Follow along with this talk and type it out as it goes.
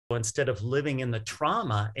Instead of living in the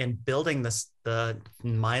trauma and building the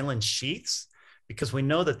myelin sheaths, because we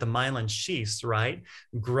know that the myelin sheaths, right,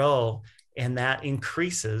 grow, and that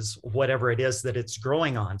increases whatever it is that it's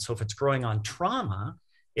growing on. So if it's growing on trauma,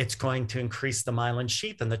 it's going to increase the myelin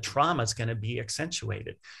sheath, and the trauma is going to be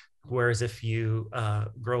accentuated. Whereas if you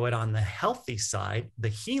grow it on the healthy side, the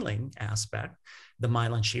healing aspect, the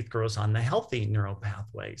myelin sheath grows on the healthy neural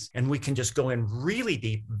pathways. And we can just go in really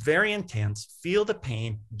deep, very intense, feel the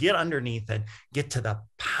pain, get underneath it, get to the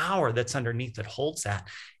power that's underneath that holds that,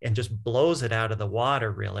 and just blows it out of the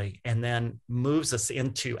water, really, and then moves us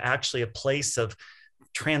into actually a place of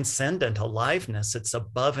transcendent aliveness. It's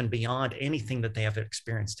above and beyond anything that they have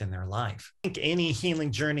experienced in their life. I think any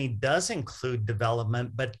healing journey does include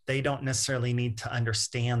development, but they don't necessarily need to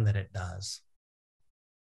understand that it does.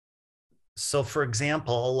 So, for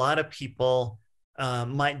example, a lot of people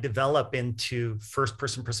might develop into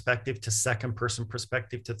first-person perspective to second-person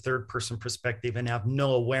perspective to third-person perspective and have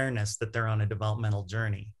no awareness that they're on a developmental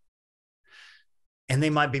journey. And they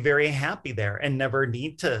might be very happy there and never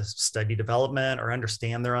need to study development or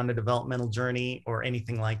understand they're on a developmental journey or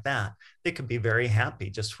anything like that. They could be very happy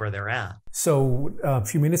just where they're at. So a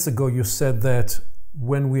few minutes ago, you said that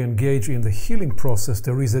when we engage in the healing process,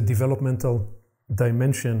 there is a developmental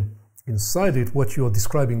dimension inside it. What you're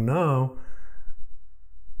describing now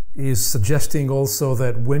is suggesting also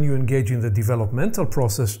that when you engage in the developmental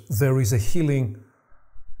process, there is a healing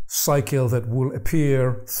cycle that will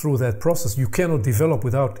appear through that process. You cannot develop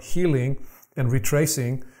without healing and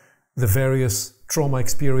retracing the various trauma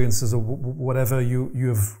experiences or whatever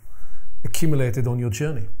you've accumulated on your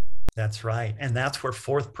journey. That's right. And that's where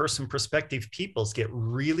fourth-person perspective peoples get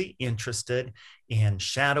really interested in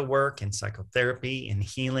shadow work and psychotherapy and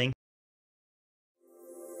healing.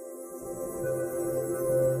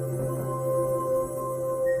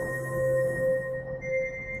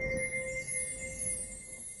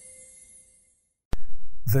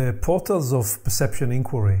 The Portals of Perception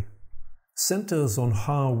Inquiry centers on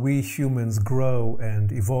how we humans grow and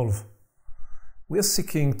evolve. We are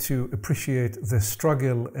seeking to appreciate the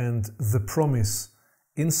struggle and the promise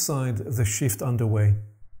inside the shift underway.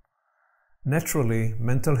 Naturally,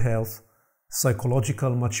 mental health,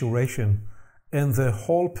 psychological maturation, and the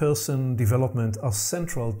whole person development are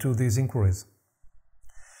central to these inquiries.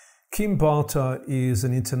 Kim Barta is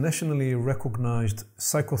an internationally recognized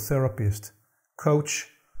psychotherapist, coach,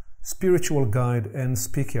 spiritual guide, and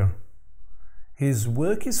speaker. His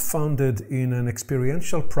work is founded in an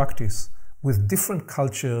experiential practice with different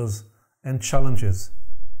cultures and challenges.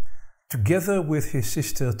 Together with his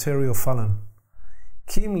sister Terry O'Fallon,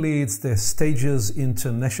 Kim leads the Stages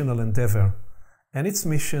International endeavor and its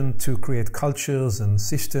mission to create cultures and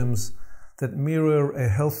systems that mirror a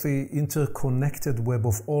healthy, interconnected web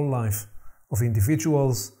of all life, of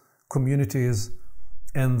individuals, communities,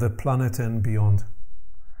 and the planet and beyond.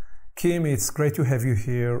 Kim, it's great to have you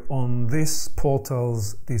here on this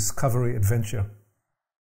Portals Discovery Adventure.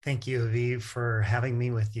 Thank you, Aviv, for having me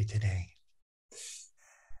with you today.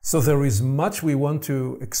 So there is much we want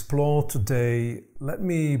to explore today. Let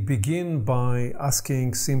me begin by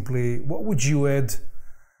asking simply, what would you add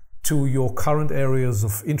to your current areas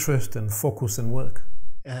of interest and focus and work?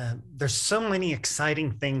 There's so many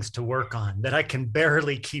exciting things to work on that I can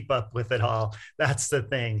barely keep up with it all. That's the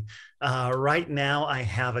thing. Right now, I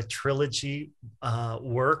have a trilogy a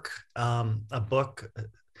book.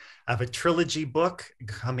 I have a trilogy book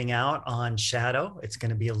coming out on shadow. It's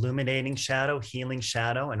going to be illuminating shadow, healing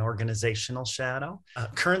shadow, and organizational shadow.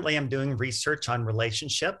 Currently, I'm doing research on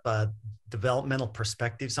relationship, developmental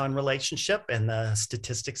perspectives on relationship, and the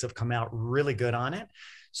statistics have come out really good on it.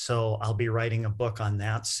 So I'll be writing a book on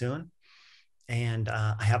that soon. And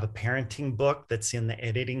I have a parenting book that's in the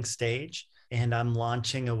editing stage. And I'm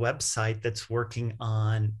launching a website that's working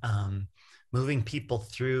on moving people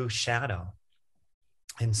through shadow.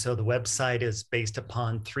 And so the website is based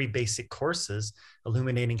upon 3 basic courses: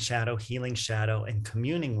 illuminating shadow, healing shadow, and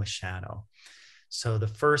communing with shadow. So the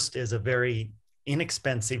first is a very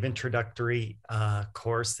inexpensive introductory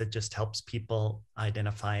course that just helps people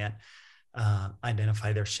identify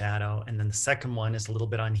their shadow. And then the second one is a little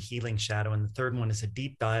bit on healing shadow. And the third one is a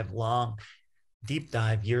deep dive,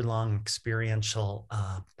 year-long experiential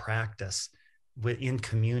practice in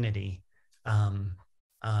community,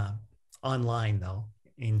 online though,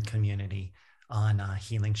 in community, on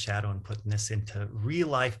healing shadow and putting this into real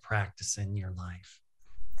life practice in your life.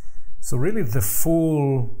 So really the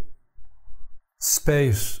full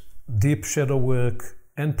space, deep shadow work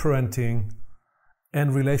and parenting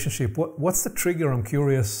and relationship. What's the trigger? I'm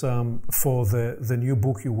curious for the new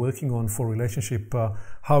book you're working on for relationship.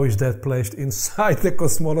 How is that placed inside the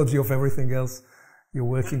cosmology of everything else you're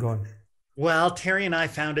working on? Well, Terry and I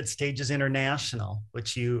founded Stages International,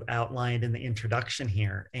 which you outlined in the introduction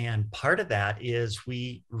here. And part of that is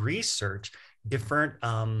we research different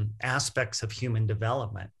aspects of human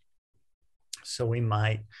development. So we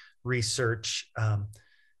might research,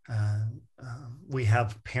 we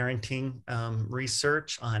have parenting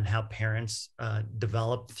research on how parents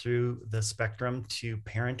develop through the spectrum to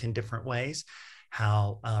parent in different ways,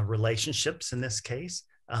 how relationships in this case,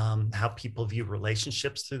 how people view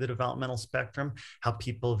relationships through the developmental spectrum, how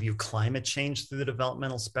people view climate change through the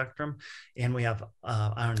developmental spectrum. And we have,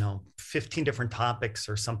 I don't know, 15 different topics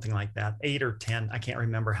or something like that, 8 or 10, I can't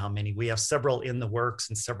remember how many. We have several in the works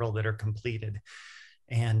and several that are completed.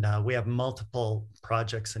 And we have multiple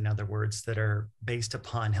projects, in other words, that are based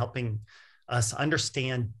upon helping us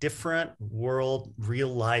understand different world,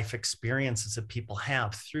 real life experiences that people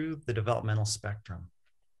have through the developmental spectrum.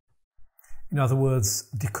 In other words,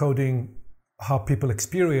 decoding how people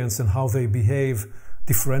experience and how they behave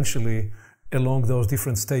differentially along those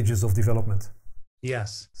different stages of development.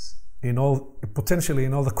 Yes. Potentially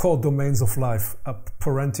in all the core domains of life,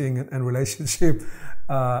 parenting and relationship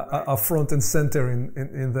are front and center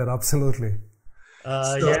in that, absolutely.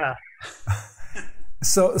 Yeah.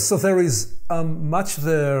 So there is much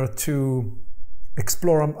there to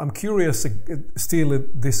explore. I'm curious still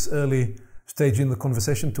at this early stage in the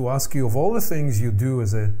conversation to ask you, of all the things you do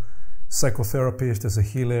as a psychotherapist, as a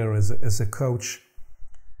healer, as a coach,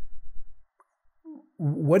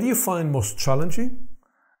 what do you find most challenging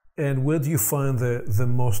and where do you find the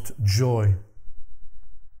most joy?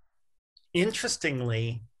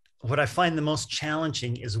 Interestingly, what I find the most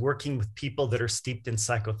challenging is working with people that are steeped in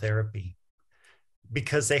psychotherapy,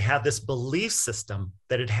 because they have this belief system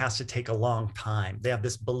that it has to take a long time. They have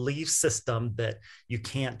this belief system that you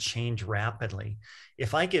can't change rapidly.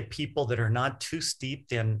 If I get people that are not too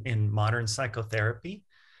steeped in modern psychotherapy,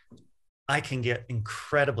 I can get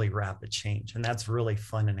incredibly rapid change. And that's really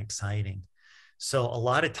fun and exciting. So a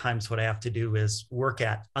lot of times what I have to do is work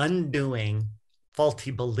at undoing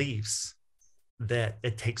faulty beliefs that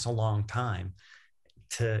it takes a long time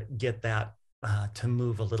to get that to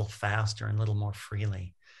move a little faster and a little more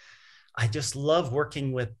freely. I just love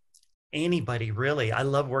working with anybody, really. I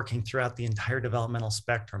love working throughout the entire developmental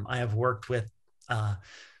spectrum. I have worked with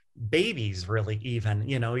babies, really, even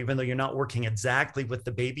though you're not working exactly with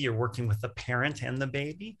the baby, you're working with the parent and the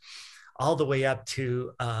baby, all the way up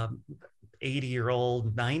to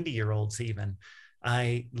 80-year-old, 90-year-olds even.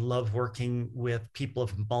 I love working with people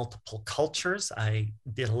of multiple cultures. I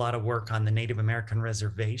did a lot of work on the Native American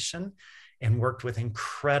reservation and worked with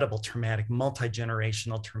incredible traumatic,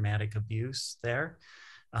 multi-generational traumatic abuse there.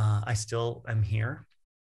 I still am here.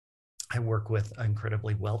 I work with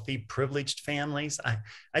incredibly wealthy, privileged families.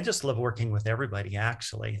 I just love working with everybody,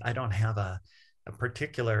 actually. I don't have a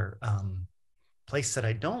particular place that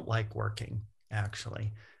I don't like working,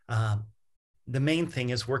 actually. The main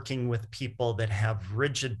thing is working with people that have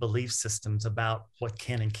rigid belief systems about what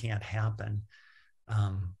can and can't happen.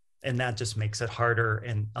 And that just makes it harder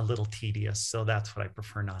and a little tedious. So that's what I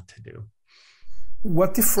prefer not to do.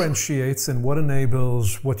 What differentiates and what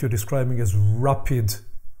enables what you're describing as rapid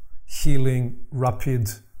healing,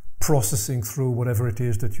 rapid processing through whatever it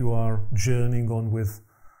is that you are journeying on with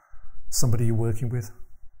somebody you're working with?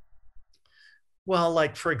 Well,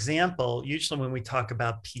 like, for example, usually when we talk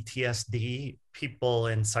about PTSD, people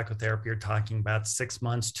in psychotherapy are talking about 6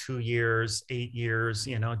 months, 2 years, 8 years,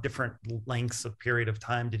 different lengths of period of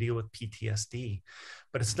time to deal with PTSD.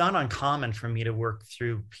 But it's not uncommon for me to work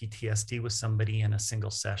through PTSD with somebody in a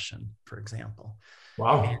single session, for example.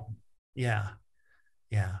 Wow. And yeah.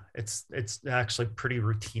 It's actually pretty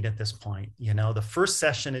routine at this point. The first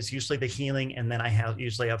session is usually the healing, and then I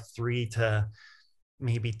usually have 3 to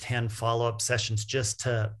maybe 10 follow-up sessions just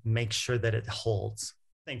to make sure that it holds.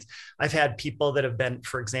 Things. I've had people that have been,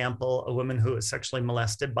 for example, a woman who was sexually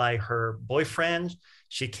molested by her boyfriend.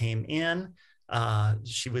 She came in,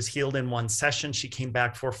 she was healed in 1 session. She came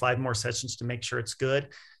back 4 or 5 more sessions to make sure it's good.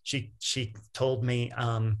 She told me,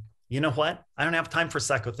 you know what? I don't have time for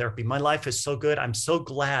psychotherapy. My life is so good. I'm so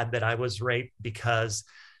glad that I was raped, because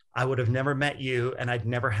I would have never met you and I'd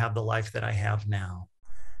never have the life that I have now.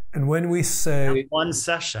 And when we say one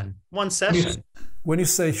session, when you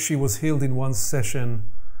say she was healed in 1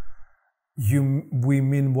 session, we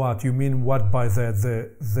mean what? You mean what by that?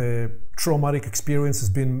 The traumatic experience has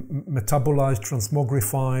been metabolized,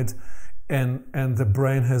 transmogrified, and the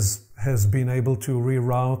brain has been able to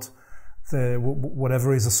reroute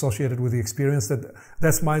whatever is associated with the experience.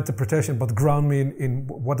 That's my interpretation, but ground me in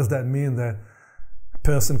what does that mean that a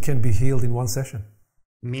person can be healed in one session?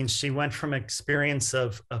 Means she went from experience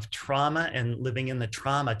of trauma and living in the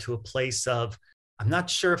trauma to a place of, I'm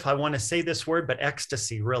not sure if I want to say this word, but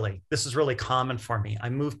ecstasy, really. This is really common for me. I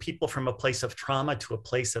move people from a place of trauma to a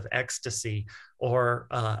place of ecstasy or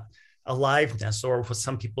aliveness, or what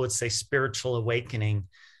some people would say spiritual awakening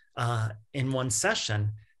in one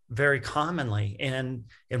session, very commonly. And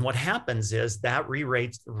what happens is that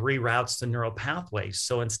reroutes the neural pathways.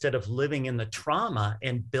 So instead of living in the trauma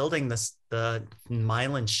and building the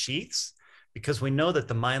myelin sheaths, because we know that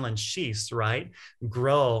the myelin sheaths, right,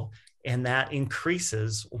 grow, and that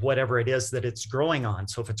increases whatever it is that it's growing on.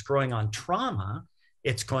 So if it's growing on trauma,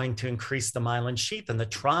 it's going to increase the myelin sheath, and the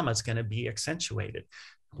trauma is going to be accentuated.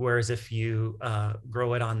 Whereas if you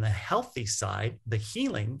grow it on the healthy side, the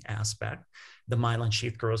healing aspect, the myelin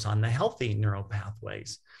sheath grows on the healthy neural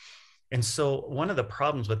pathways. And so one of the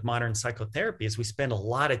problems with modern psychotherapy is we spend a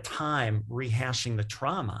lot of time rehashing the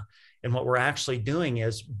trauma. And what we're actually doing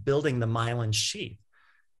is building the myelin sheath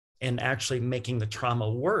and actually making the trauma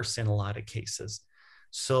worse in a lot of cases.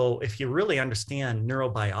 So if you really understand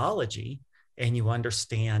neurobiology and you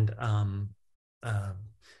understand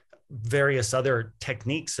various other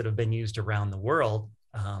techniques that have been used around the world,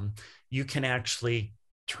 you can actually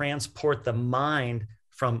transport the mind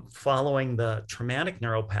from following the traumatic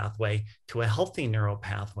neural pathway to a healthy neural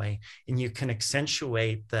pathway, and you can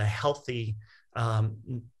accentuate the healthy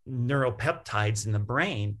neuropeptides in the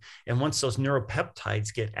brain. And once those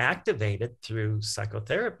neuropeptides get activated through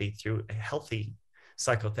psychotherapy, through a healthy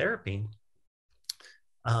psychotherapy,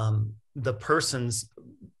 the person's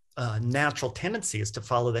natural tendency is to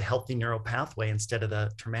follow the healthy neural pathway instead of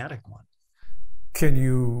the traumatic one. Can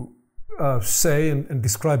you say and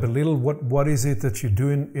describe a little what is it that you do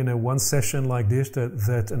in a one session like this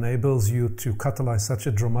that enables you to catalyze such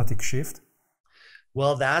a dramatic shift?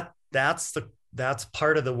 Well, that's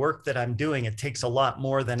part of the work that I'm doing. It takes a lot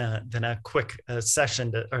more than a quick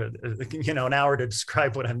session or an hour to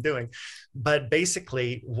describe what I'm doing. But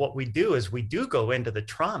basically what we do is we do go into the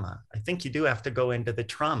trauma. I think you do have to go into the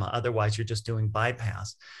trauma. Otherwise you're just doing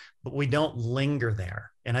bypass, but we don't linger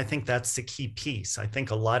there. And I think that's the key piece. I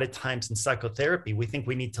think a lot of times in psychotherapy, we think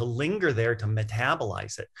we need to linger there to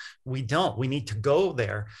metabolize it. We don't. We need to go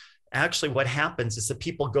there. Actually, what happens is that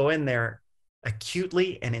people go in there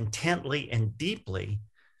acutely and intently and deeply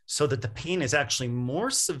so that the pain is actually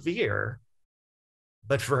more severe,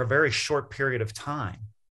 but for a very short period of time.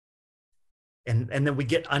 And then we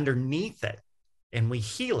get underneath it and we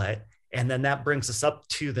heal it. And then that brings us up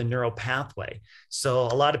to the neural pathway. So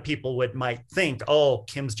a lot of people might think, oh,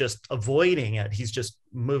 Kim's just avoiding it. He's just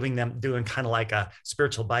moving them, doing kind of like a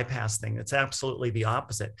spiritual bypass thing. It's absolutely the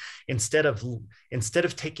opposite. Instead of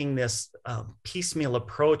taking this piecemeal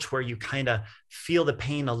approach where you kind of feel the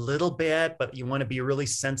pain a little bit, but you want to be really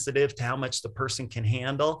sensitive to how much the person can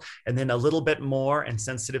handle, and then a little bit more and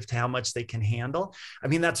sensitive to how much they can handle. I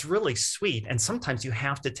mean, that's really sweet. And sometimes you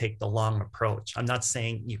have to take the long approach. I'm not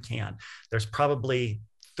saying you can't. There's probably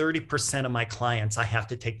 30% of my clients, I have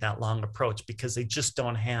to take that long approach because they just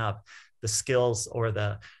don't have the skills or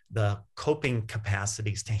the coping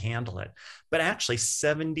capacities to handle it. But actually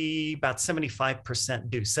about 75%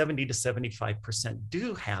 do, 70 to 75%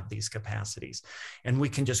 do have these capacities. And we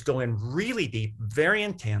can just go in really deep, very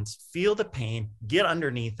intense, feel the pain, get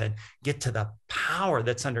underneath it, get to the power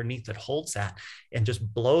that's underneath that holds that and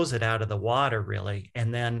just blows it out of the water really.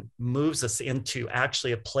 And then moves us into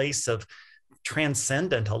actually a place of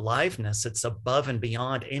transcendent aliveness. It's above and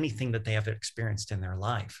beyond anything that they have experienced in their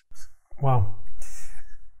life. Wow.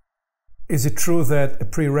 Is it true that a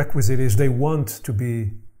prerequisite is they want to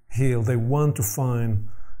be healed, they want to find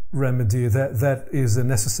remedy, that is a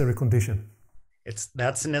necessary condition?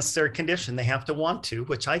 That's a necessary condition. They have to want to,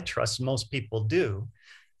 which I trust most people do.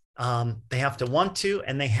 They have to want to,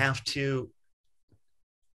 and they have to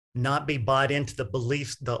not be bought into the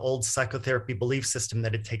belief, the old psychotherapy belief system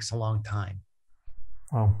that it takes a long time.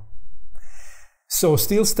 Wow. So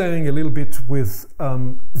still staying a little bit with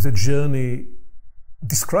the journey,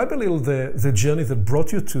 describe a little the journey that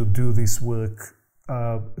brought you to do this work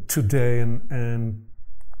today and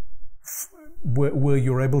where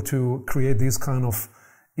you're able to create these kind of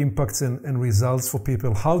impacts and results for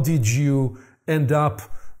people. How did you end up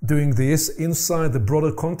doing this inside the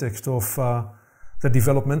broader context of the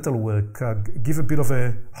developmental work? Give a bit of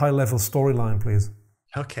a high-level storyline, please.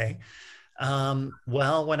 Okay.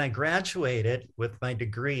 Well, when I graduated with my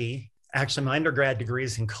degree, Actually, my undergrad degree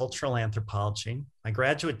is in cultural anthropology. My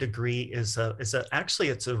graduate degree is actually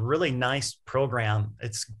it's a really nice program.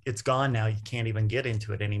 It's gone now. You can't even get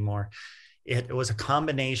into it anymore. It was a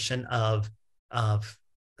combination of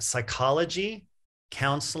psychology,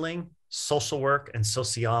 counseling, social work, and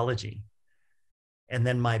sociology. And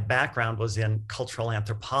then my background was in cultural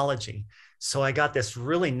anthropology. So I got this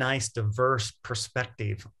really nice, diverse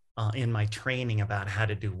perspective in my training about how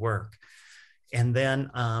to do work. And then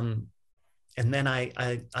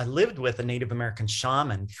I lived with a Native American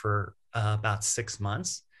shaman for about 6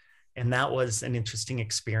 months. And that was an interesting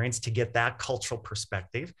experience to get that cultural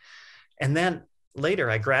perspective. And then later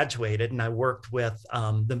I graduated and I worked with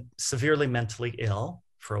the severely mentally ill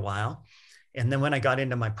for a while. And then when I got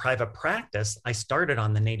into my private practice, I started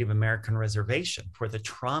on the Native American reservation where the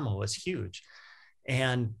trauma was huge.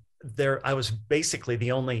 And there, I was basically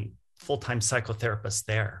the only full-time psychotherapist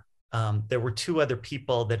there. There were 2 other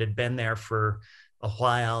people that had been there for a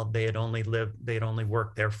while. They only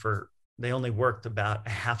worked about a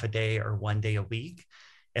half a day or 1 day a week.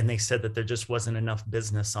 And they said that there just wasn't enough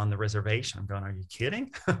business on the reservation. I'm going, are you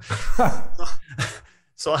kidding?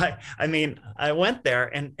 So I went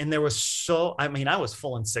there and there was I was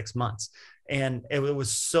full in 6 months and it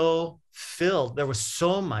was so filled. There was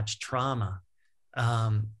so much trauma.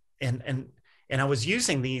 And I was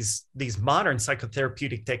using these modern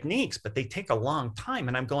psychotherapeutic techniques, but they take a long time.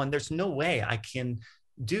 And I'm going, there's no way I can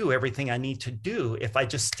do everything I need to do if I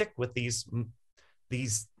just stick with these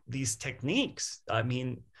techniques. I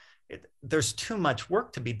mean, there's too much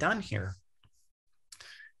work to be done here.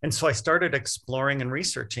 And so I started exploring and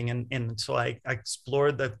researching. And so I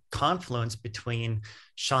explored the confluence between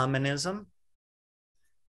shamanism,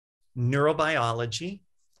 neurobiology,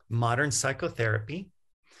 modern psychotherapy.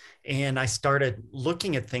 And I started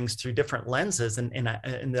looking at things through different lenses. And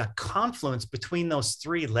the confluence between those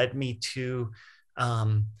 3 led me to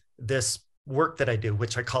this work that I do,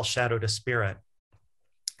 which I call shadow to spirit,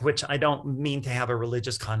 which I don't mean to have a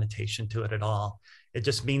religious connotation to it at all. It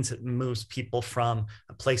just means it moves people from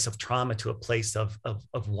a place of trauma to a place of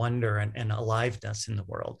wonder and aliveness in the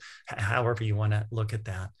world, however you want to look at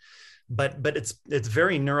that. But it's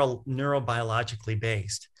very neurobiologically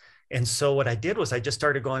based. And so what I did was I just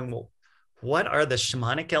started going, well, what are the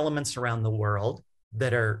shamanic elements around the world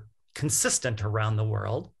that are consistent around the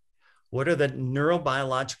world? What are the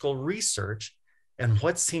neurobiological research? And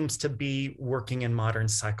what seems to be working in modern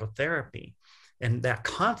psychotherapy? And that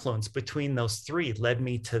confluence between those 3 led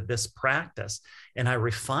me to this practice. And I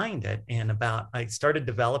refined it. And I started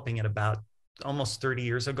developing it about almost 30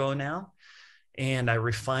 years ago now. And I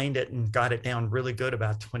refined it and got it down really good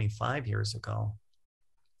about 25 years ago.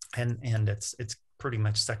 And it's pretty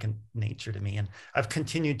much second nature to me. And I've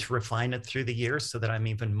continued to refine it through the years so that I'm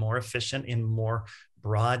even more efficient in more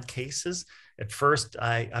broad cases. At first,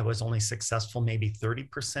 I was only successful maybe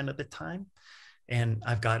 30% of the time. And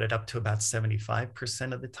I've got it up to about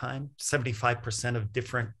 75% of the time, 75% of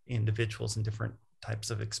different individuals and different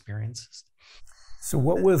types of experiences. So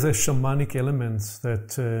what were the shamanic elements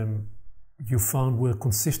that you found were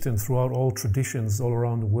consistent throughout all traditions all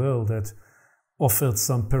around the world that offered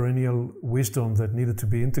some perennial wisdom that needed to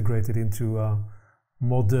be integrated into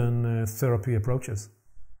modern therapy approaches?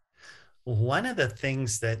 One of the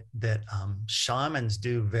things that shamans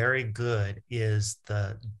do very good is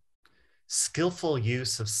the skillful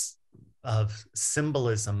use of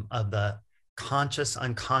symbolism of the conscious,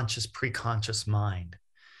 unconscious, preconscious mind.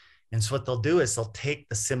 And so what they'll do is they'll take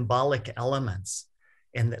the symbolic elements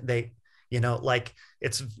and they, like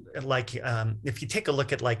it's like if you take a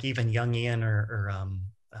look at like even Jungian or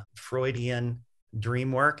Freudian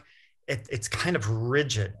dream work, it's kind of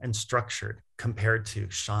rigid and structured compared to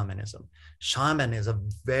shamanism. Shaman is a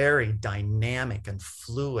very dynamic and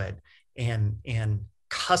fluid and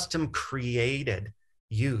custom created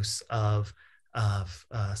use of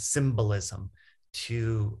symbolism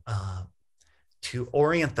to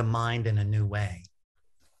orient the mind in a new way.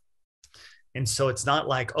 And so it's not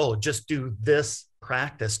like, oh, just do this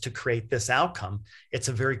practice to create this outcome. It's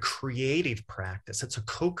a very creative practice. It's a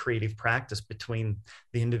co-creative practice between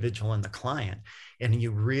the individual and the client. And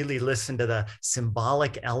you really listen to the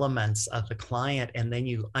symbolic elements of the client, and then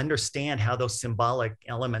you understand how those symbolic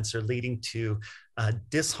elements are leading to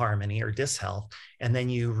disharmony or dishealth. And then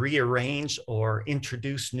you rearrange or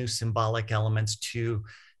introduce new symbolic elements to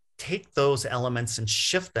take those elements and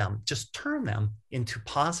shift them, just turn them into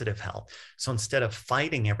positive health. So instead of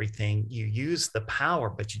fighting everything, you use the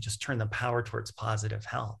power, but you just turn the power towards positive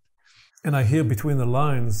health. And I hear between the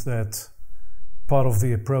lines that part of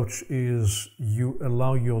the approach is you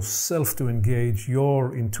allow yourself to engage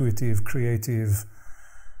your intuitive, creative,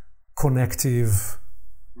 connective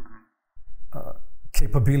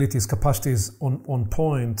capabilities, capacities on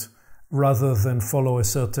point, rather than follow a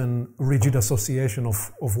certain rigid association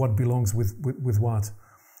of what belongs with what.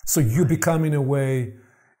 So you become, in a way,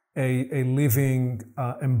 a living,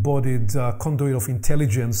 embodied conduit of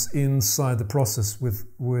intelligence inside the process with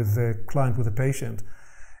the client, with the patient,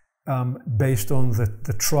 based on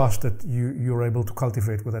the trust that you're able to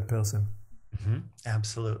cultivate with that person. Mm-hmm.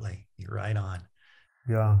 Absolutely. You're right on.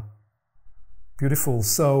 Yeah. Beautiful.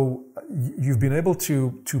 So you've been able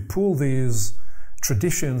to pull these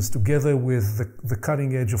traditions together with the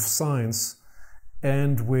cutting edge of science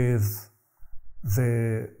and with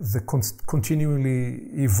the continually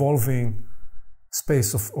evolving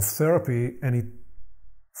space of therapy, and it,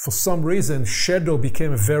 for some reason, shadow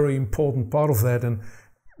became a very important part of that. And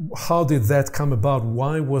how did that come about?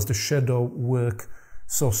 Why was the shadow work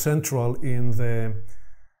so central in the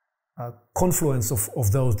confluence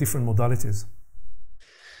of those different modalities?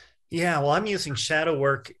 Yeah, well, I'm using shadow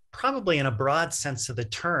work probably in a broad sense of the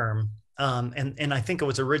term, and I think it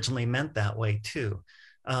was originally meant that way too.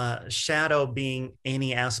 Shadow being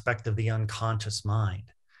any aspect of the unconscious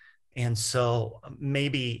mind. And so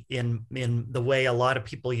maybe in the way a lot of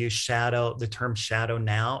people use shadow, the term shadow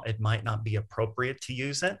now, it might not be appropriate to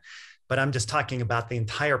use it, but I'm just talking about the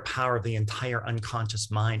entire power of the entire unconscious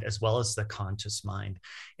mind as well as the conscious mind,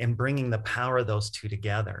 and bringing the power of those two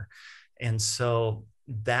together. And so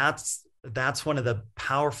that's one of the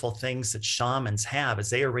powerful things that shamans have, is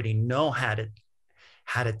they already know how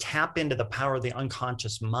to tap into the power of the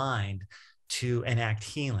unconscious mind to enact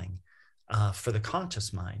healing for the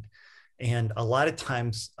conscious mind. And a lot of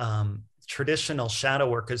times, traditional shadow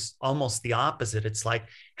work is almost the opposite. It's like,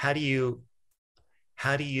 how do you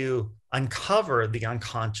uncover the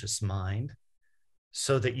unconscious mind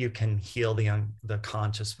so that you can heal the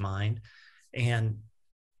conscious mind?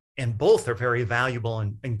 And both are very valuable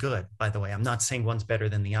and good, by the way. I'm not saying one's better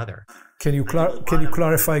than the other. Can you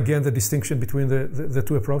clarify again the distinction between the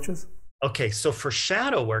two approaches? Okay, so for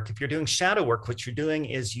shadow work, if you're doing shadow work, what you're doing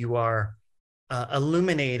is you are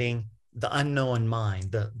illuminating the unknown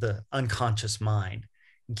mind, the unconscious mind,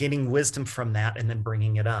 getting wisdom from that and then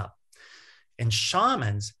bringing it up. And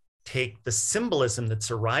shamans take the symbolism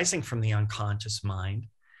that's arising from the unconscious mind,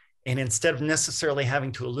 and instead of necessarily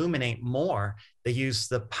having to illuminate more, they use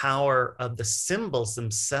the power of the symbols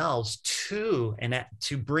themselves to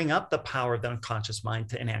bring up the power of the unconscious mind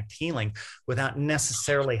to enact healing without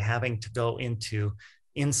necessarily having to go into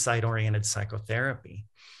insight-oriented psychotherapy.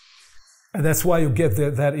 And that's why you get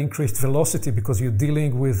that increased velocity, because you're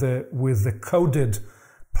dealing with the coded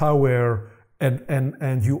power,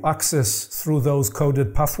 and you access through those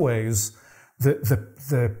coded pathways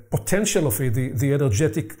the potential of it, the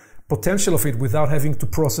energetic potential of it, without having to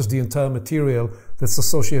process the entire material that's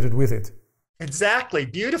associated with it. Exactly.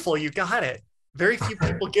 Beautiful. You got it. Very few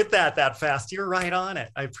people get that fast. You're right on it.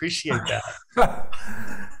 I appreciate that.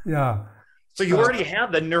 Yeah. So you already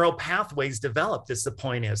have the neural pathways developed, is the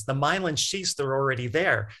point is. The myelin sheaths are already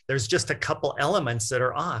there. There's just a couple elements that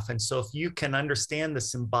are off. And so if you can understand the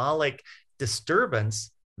symbolic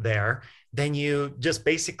disturbance there, then you just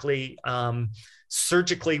basically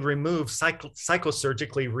surgically remove,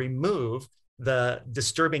 psychosurgically remove the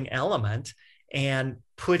disturbing element and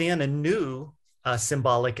put in a new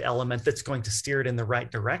symbolic element that's going to steer it in the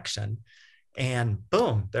right direction. And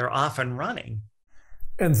boom, they're off and running.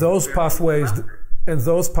 And those pathways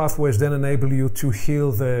then enable you to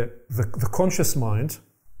heal the conscious mind,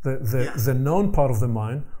 the known part of the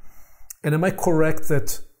mind. And am I correct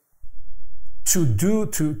that to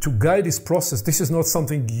guide this process, this is not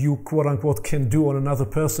something you, quote unquote, can do on another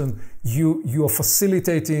person? You are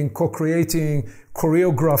facilitating, co-creating,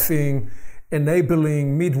 choreographing,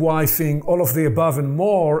 enabling, midwifing, all of the above and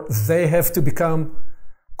more. They have to become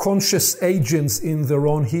conscious agents in their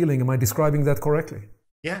own healing. Am I describing that correctly?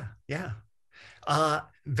 Yeah.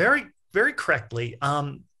 Very, very correctly.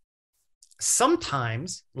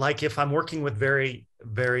 Sometimes, like if I'm working with very,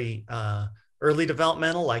 very early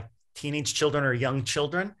developmental, like teenage children or young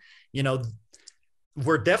children,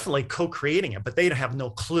 we're definitely co-creating it, but they have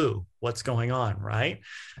no clue what's going on, right?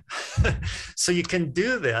 So you can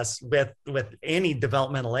do this with any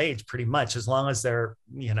developmental age pretty much, as long as they're,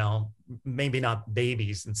 maybe not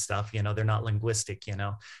babies and stuff, they're not linguistic,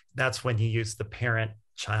 that's when you use the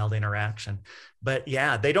parent-child interaction. But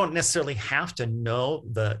yeah, they don't necessarily have to know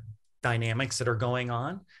the dynamics that are going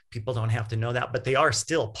on. People don't have to know that, but they are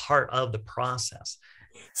still part of the process.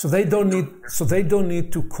 So they don't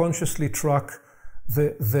need to consciously track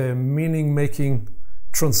the meaning-making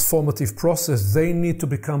transformative process. They need to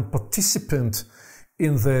become participant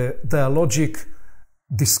in the dialogic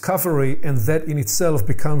discovery, and that in itself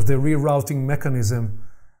becomes the rerouting mechanism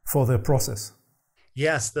for their process.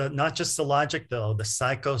 Yes, not just the logic though, the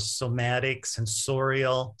psychosomatic,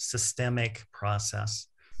 sensorial, systemic process.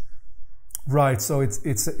 Right, so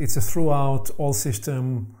it's a throughout all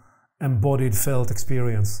system embodied felt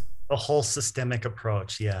experience. A whole systemic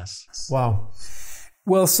approach, yes. Wow.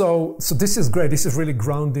 Well, so this is great. This is really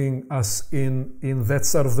grounding us in that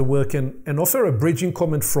side of the work, and offer a bridging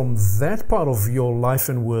comment from that part of your life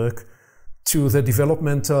and work to the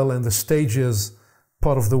developmental and the stages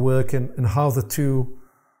part of the work, and how the two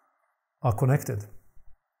are connected.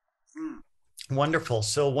 Wonderful.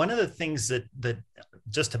 So one of the things that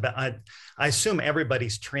just about, I assume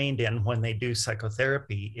everybody's trained in when they do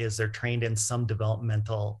psychotherapy is they're trained in some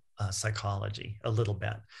developmental psychology a little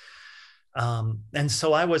bit. And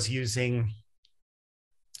so I was using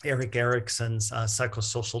Erik Erikson's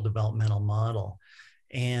psychosocial developmental model.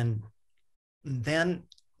 And then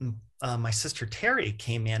my sister Terry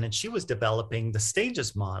came in and she was developing the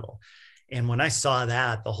stages model. And when I saw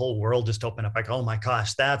that, the whole world just opened up like, oh my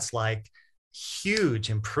gosh, that's like huge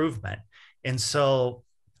improvement. And so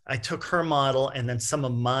I took her model and then some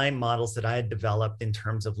of my models that I had developed in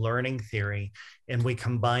terms of learning theory, and we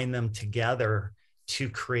combined them together to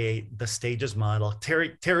create the stages model.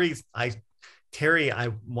 Terry,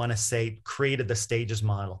 I want to say, created the stages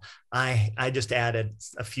model. I just added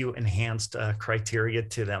a few enhanced criteria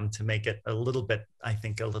to them to make it a little bit, I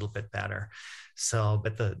think, a little bit better. So,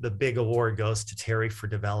 but the big award goes to Terry for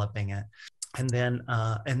developing it. And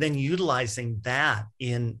then utilizing that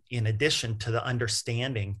in addition to the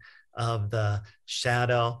understanding of the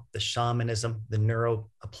shadow, the shamanism, the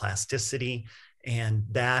neuroplasticity, and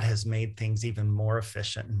that has made things even more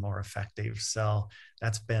efficient and more effective. So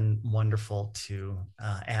that's been wonderful to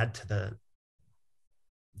add to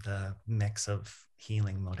the mix of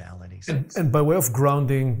healing modalities. And by way of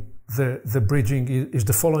grounding, the bridging is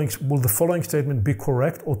the following. Will the following statement be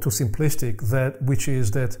correct or too simplistic? Which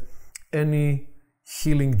is that any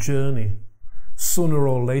healing journey, sooner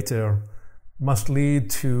or later, must lead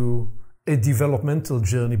to a developmental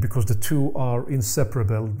journey because the two are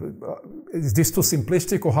inseparable. Is this too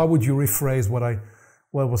simplistic, or how would you rephrase what I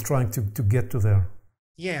was trying to get to there?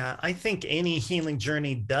 Yeah, I think any healing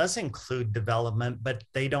journey does include development, but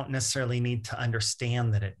they don't necessarily need to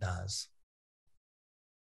understand that it does.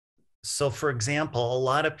 So, for example, a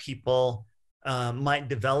lot of people might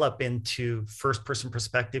develop into first-person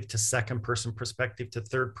perspective to second-person perspective to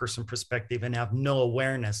third-person perspective and have no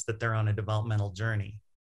awareness that they're on a developmental journey.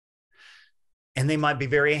 And they might be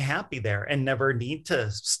very happy there and never need to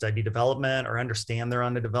study development or understand they're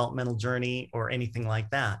on a developmental journey or anything like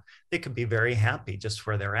that. They could be very happy just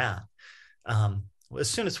where they're at. As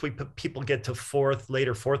soon as people get to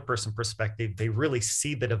later fourth person perspective, they really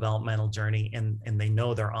see the developmental journey and they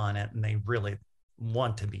know they're on it and they really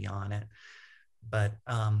want to be on it. But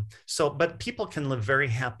people can live very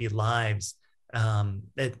happy lives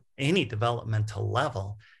at any developmental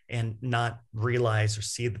level and not realize or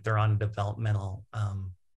see that they're on a developmental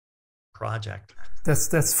project.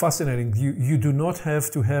 That's fascinating. You do not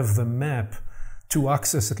have to have the map to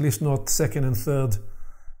access, at least not second and third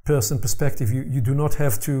person perspective. You do not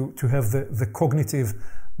have to have the cognitive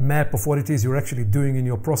map of what it is you're actually doing in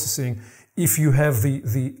your processing if you have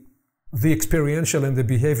the experiential and the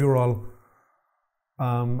behavioral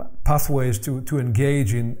pathways to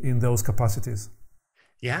engage in those capacities.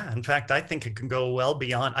 Yeah, in fact, I think it can go well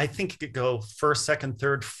beyond. I think it could go first, second,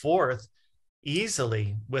 third, fourth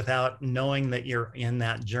easily without knowing that you're in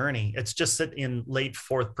that journey. It's just that in late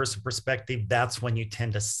fourth person perspective, that's when you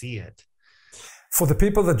tend to see it. For the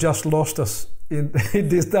people that just lost us in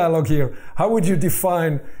this dialogue here, how would you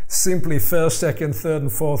define simply first, second, third,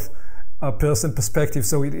 and fourth person perspective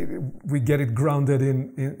so we get it grounded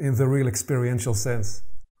in the real experiential sense?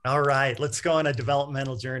 All right, let's go on a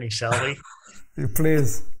developmental journey, shall we?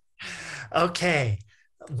 Please. Okay,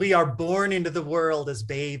 we are born into the world as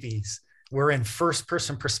babies. We're in first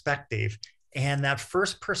person perspective, and that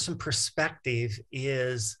first person perspective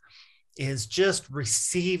is just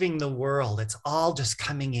receiving the world. It's all just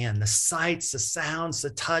coming in, the sights, the sounds,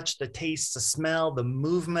 the touch, the taste, the smell, the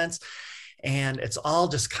movements, and it's all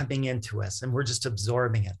just coming into us and we're just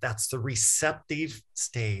absorbing it. That's the receptive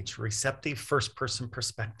stage, receptive first person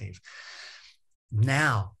perspective.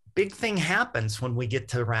 Now, big thing happens when we get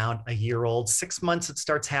to around a year old. 6 months it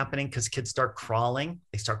starts happening because kids start crawling.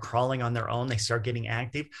 They start crawling on their own. They start getting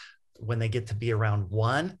active. When they get to be around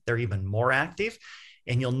 1, they're even more active.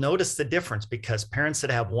 And you'll notice the difference because parents that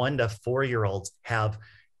have 1 to 4 year olds have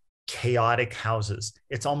chaotic houses.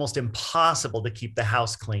 It's almost impossible to keep the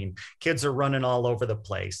house clean. Kids are running all over the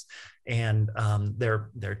place, and they're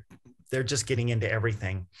just getting into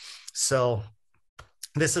everything. So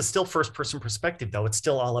this is still first person perspective, though. It's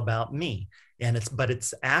still all about me, and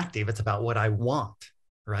it's active. It's about what I want,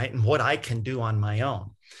 right? And what I can do on my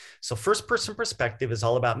own. So first person perspective is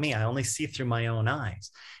all about me. I only see through my own eyes.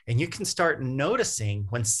 And you can start noticing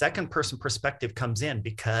when second person perspective comes in,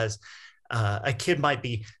 because a kid might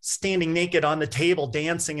be standing naked on the table,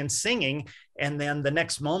 dancing and singing, and then the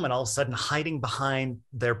next moment, all of a sudden hiding behind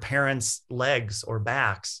their parents' legs or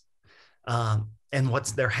backs. And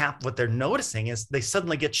what they're noticing is they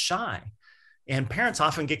suddenly get shy. And parents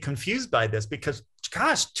often get confused by this because,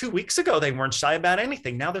 gosh, 2 weeks ago, they weren't shy about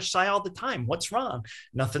anything. Now they're shy all the time. What's wrong?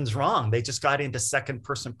 Nothing's wrong. They just got into second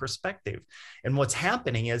person perspective. And what's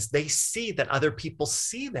happening is they see that other people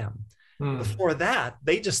see them. Before that,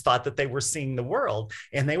 they just thought that they were seeing the world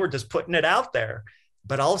and they were just putting it out there.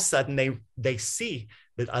 But all of a sudden they see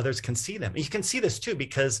that others can see them. And you can see this too,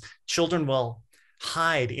 because children will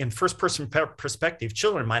hide in first person perspective.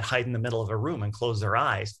 Children might hide in the middle of a room and close their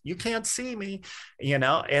eyes. You can't see me,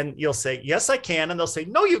 and you'll say, yes, I can. And they'll say,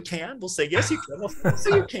 no, you can. We'll say, yes, you can. We'll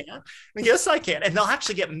say, you can. And, yes, I can. And they'll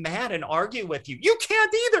actually get mad and argue with you. You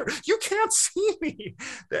can't either. You can't see me.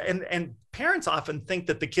 And parents often think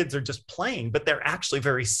that the kids are just playing, but they're actually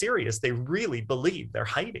very serious. They really believe they're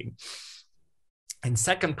hiding. In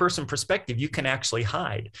second person perspective, you can actually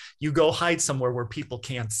hide. You go hide somewhere where people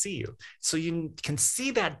can't see you. So you can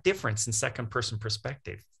see that difference in second person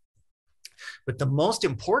perspective. But the most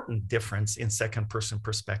important difference in second person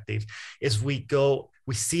perspective is we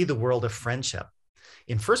see the world of friendship.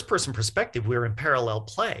 In first person perspective, we're in parallel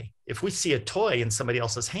play. If we see a toy in somebody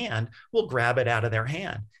else's hand, we'll grab it out of their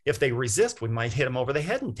hand. If they resist, we might hit them over the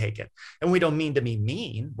head and take it. And we don't mean to be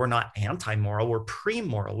mean. We're not anti-moral, we're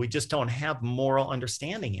pre-moral. We just don't have moral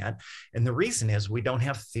understanding yet. And the reason is we don't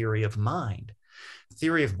have theory of mind.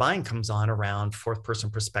 Theory of mind comes on around fourth person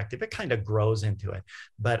perspective. It kind of grows into it,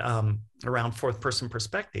 but around fourth person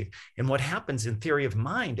perspective. And what happens in theory of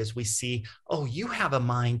mind is we see, oh, you have a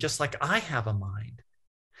mind just like I have a mind.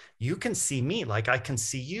 You can see me like I can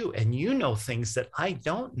see you, and you know things that I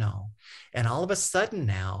don't know. And all of a sudden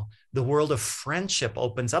now, the world of friendship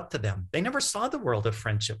opens up to them. They never saw the world of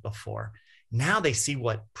friendship before. Now they see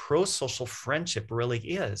what pro-social friendship really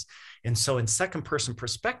is. And so in second person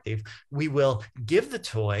perspective, we will give the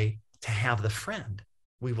toy to have the friend.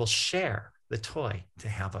 We will share the toy to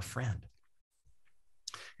have a friend.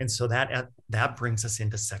 And so that brings us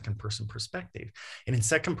into second person perspective. And in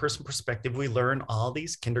second person perspective, we learn all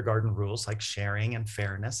these kindergarten rules like sharing and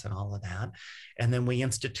fairness and all of that. And then we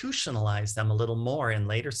institutionalize them a little more in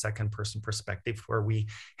later second person perspective, where we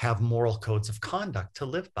have moral codes of conduct to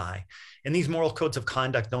live by. And these moral codes of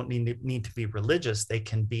conduct don't need to be religious. They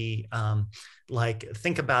can be like,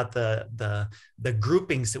 think about the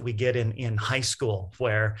groupings that we get in high school,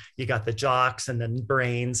 where you got the jocks and the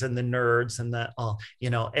brains and the nerds and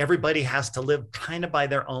everybody has to live kind of by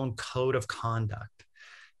their own code of conduct.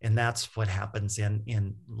 And that's what happens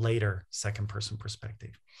in later second person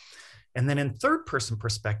perspective. And then in third person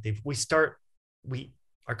perspective,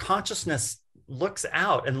 our consciousness looks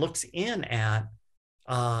out and looks in at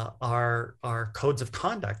our codes of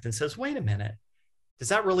conduct and says, wait a minute, does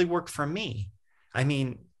that really work for me? I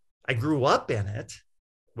mean, I grew up in it,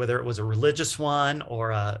 whether it was a religious one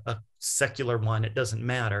or a secular one, it doesn't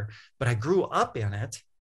matter, but I grew up in it.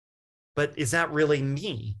 But is that really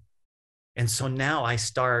me? And so now I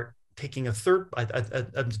start taking an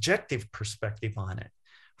objective perspective on it,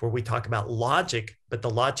 where we talk about logic, but the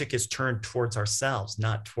logic is turned towards ourselves,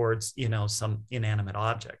 not towards, some inanimate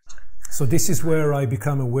object. So this is where I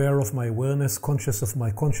become aware of my awareness, conscious of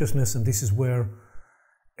my consciousness, and this is where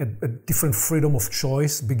a different freedom of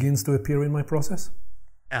choice begins to appear in my process?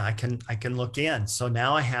 Yeah, I can look in. So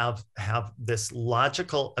now I have this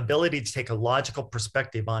logical ability to take a logical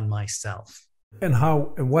perspective on myself. And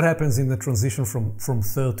what happens in the transition from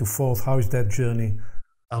third to fourth? How is that journey?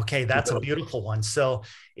 Okay, that's a beautiful one. So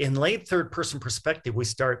in late third person perspective,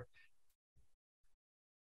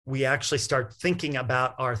 we actually start thinking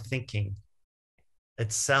about our thinking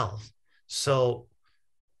itself. So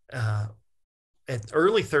at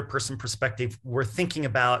early third person perspective, we're thinking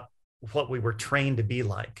about what we were trained to be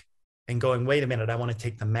like and going, wait a minute, I want to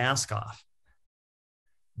take the mask off.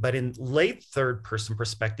 But in late third person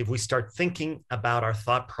perspective, we start thinking about our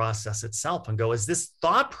thought process itself and go, is this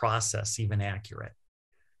thought process even accurate?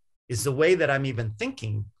 Is the way that I'm even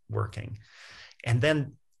thinking working? And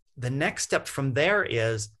then the next step from there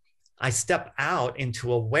is, I step out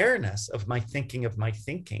into awareness of my thinking,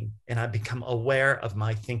 and I become aware of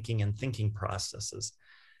my thinking and thinking processes.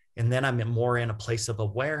 And then I'm more in a place of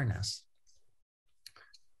awareness.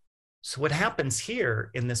 So what happens here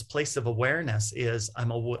in this place of awareness is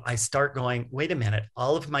I start going, wait a minute,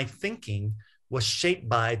 all of my thinking was shaped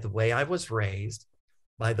by the way I was raised,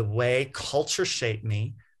 by the way culture shaped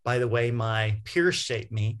me, by the way my peers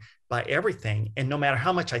shaped me, by everything. And no matter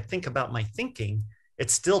how much I think about my thinking,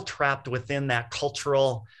 it's still trapped within that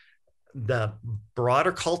cultural, the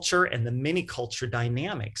broader culture and the mini culture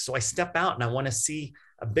dynamic. So I step out and I want to see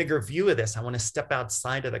a bigger view of this. I want to step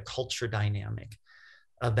outside of the culture dynamic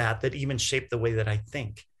of that even shaped the way that I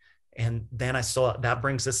think. And then I saw that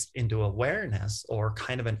brings us into awareness, or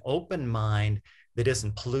kind of an open mind that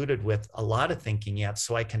isn't polluted with a lot of thinking yet.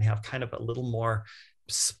 So I can have kind of a little more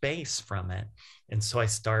space from it. And so I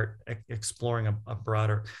start exploring a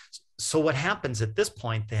broader. So what happens at this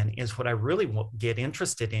point then is, what I really get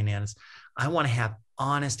interested in is, I want to have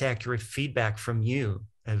honest, accurate feedback from you,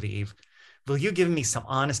 Aviv. Will you give me some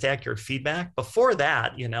honest, accurate feedback? Before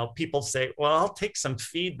that, people say, well, I'll take some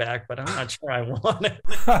feedback, but I'm not sure I want it.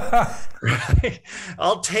 Right?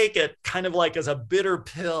 I'll take it kind of like as a bitter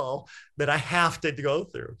pill that I have to go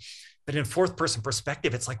through. But in fourth person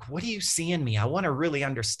perspective, it's like, what do you see in me? I want to really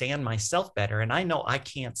understand myself better. And I know I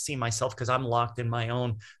can't see myself because I'm locked in my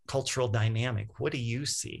own cultural dynamic. What do you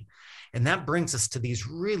see? And that brings us to these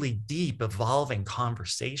really deep, evolving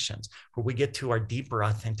conversations where we get to our deeper,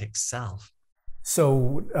 authentic self.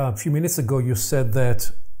 So a few minutes ago, you said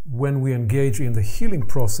that when we engage in the healing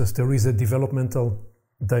process, there is a developmental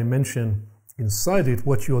dimension inside it.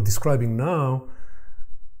 What you're describing now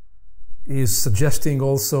is suggesting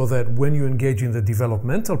also that when you engage in the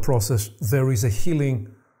developmental process, there is a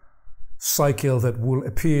healing cycle that will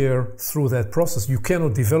appear through that process. You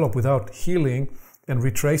cannot develop without healing and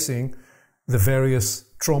retracing the various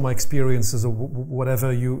trauma experiences or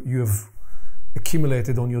whatever you've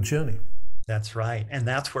accumulated on your journey. That's right. And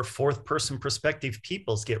that's where fourth person perspective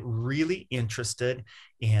peoples get really interested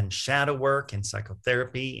in shadow work and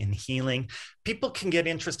psychotherapy and healing. People can get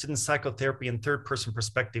interested in psychotherapy in third person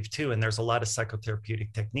perspective too. And there's a lot of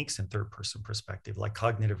psychotherapeutic techniques in third person perspective, like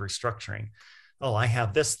cognitive restructuring. Oh, I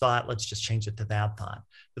have this thought, let's just change it to that thought.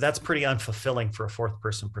 But that's pretty unfulfilling for a fourth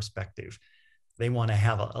person perspective. They want to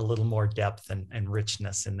have a little more depth and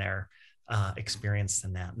richness in their experience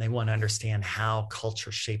than that. And they want to understand how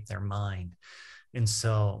culture shaped their mind. And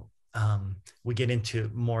so we get into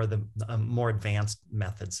more advanced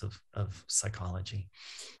methods of psychology.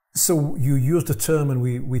 So you used the term, and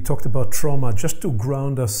we talked about trauma. Just to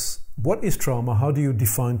ground us, what is trauma? How do you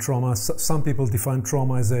define trauma? Some people define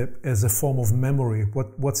trauma as a form of memory.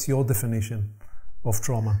 What's your definition of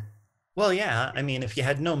trauma? Well, yeah. I mean, if you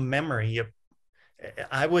had no memory,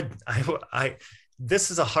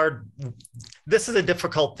 this is a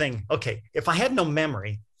difficult thing. Okay, if I had no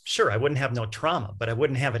memory, sure, I wouldn't have no trauma, but I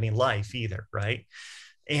wouldn't have any life either, right?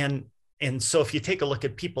 And so if you take a look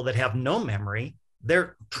at people that have no memory,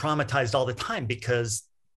 they're traumatized all the time because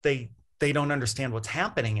they don't understand what's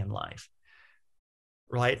happening in life,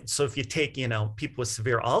 right? So if you take, people with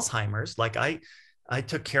severe Alzheimer's, like I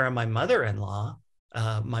took care of my mother-in-law,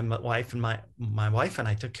 my wife and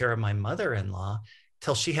I took care of my mother-in-law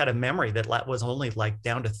till she had a memory that was only like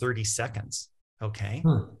down to 30 seconds. Okay.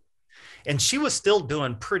 And she was still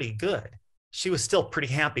doing pretty good. She was still pretty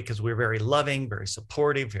happy because we were very loving, very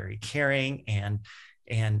supportive, very caring, and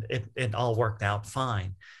it all worked out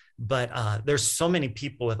fine. But there's so many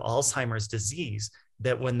people with Alzheimer's disease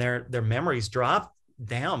that when their memories drop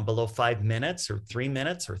down below 5 minutes or 3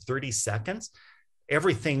 minutes or 30 seconds,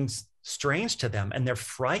 everything's strange to them and they're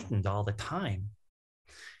frightened all the time.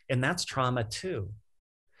 And that's trauma too.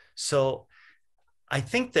 So I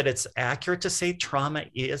think that it's accurate to say trauma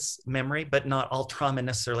is memory, but not all trauma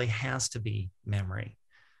necessarily has to be memory.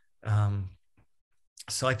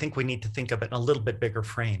 So I think we need to think of it in a little bit bigger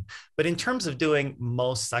frame. But in terms of doing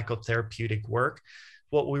most psychotherapeutic work,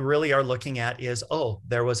 what we really are looking at is,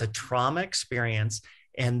 there was a trauma experience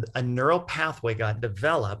and a neural pathway got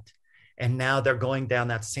developed. And now they're going down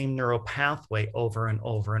that same neural pathway over and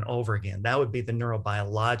over and over again. That would be the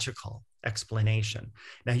neurobiological explanation.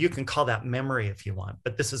 Now, you can call that memory if you want,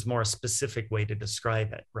 but this is more a specific way to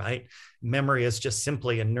describe it, right? Memory is just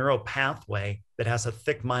simply a neural pathway that has a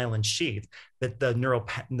thick myelin sheath that the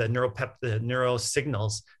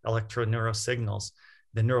neurosignals, electroneurosignals,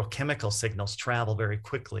 the neurochemical signals travel very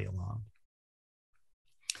quickly along.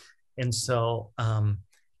 And so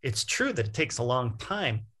it's true that it takes a long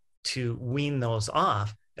time to wean those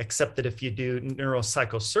off, except that if you do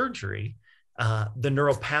neuropsychosurgery, the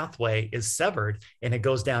neural pathway is severed and it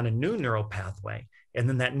goes down a new neural pathway. And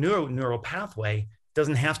then that neural pathway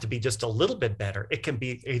doesn't have to be just a little bit better. It can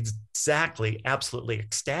be exactly, absolutely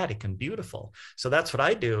ecstatic and beautiful. So that's what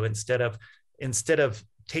I do instead of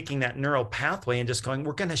taking that neural pathway and just going,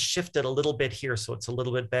 we're going to shift it a little bit here so it's a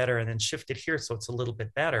little bit better, and then shift it here so it's a little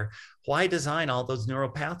bit better. Why design all those neural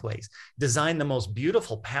pathways? Design the most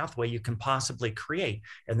beautiful pathway you can possibly create,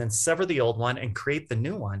 and then sever the old one and create the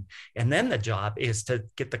new one. And then the job is to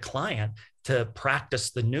get the client to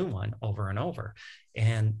practice the new one over and over.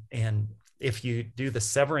 And if you do the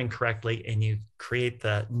severing correctly and you create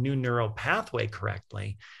the new neural pathway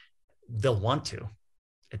correctly, they'll want to.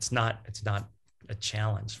 It's not a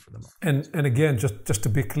challenge for them. And again, just to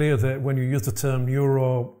be clear, that when you use the term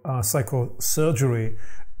neuropsychosurgery,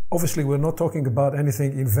 obviously we're not talking about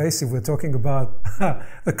anything invasive. We're talking about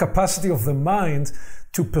the capacity of the mind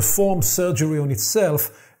to perform surgery on itself,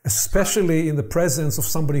 especially in the presence of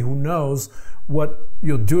somebody who knows what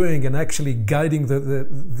you're doing and actually guiding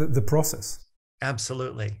the process.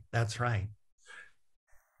 Absolutely, that's right.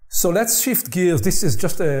 So let's shift gears. This is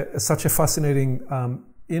just such a fascinating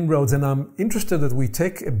inroads, and I'm interested that we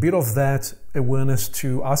take a bit of that awareness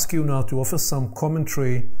to ask you now to offer some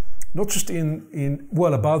commentary, not just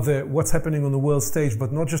about what's happening on the world stage,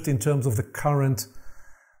 but not just in terms of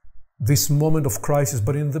this moment of crisis,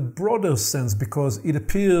 but in the broader sense, because it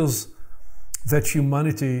appears that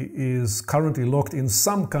humanity is currently locked in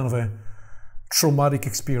some kind of a traumatic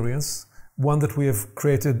experience, one that we have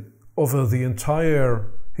created over the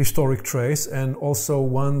entire historic trace, and also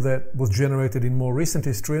one that was generated in more recent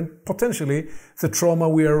history, and potentially the trauma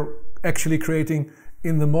we are actually creating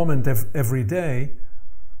in the moment every day.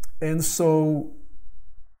 And so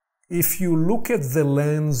if you look at the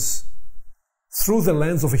lens, through the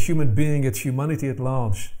lens of a human being, at humanity at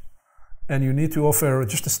large, and you need to offer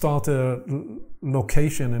just a starter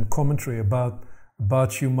location and commentary about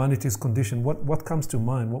humanity's condition, what comes to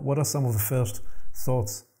mind? What are some of the first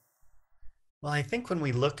thoughts? Well, I think when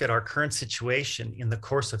we look at our current situation in the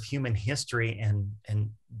course of human history and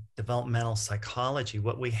developmental psychology,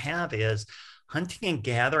 what we have is hunting and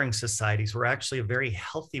gathering societies were actually a very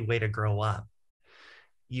healthy way to grow up.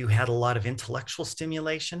 You had a lot of intellectual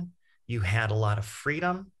stimulation. You had a lot of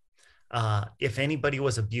freedom. If anybody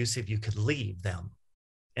was abusive, you could leave them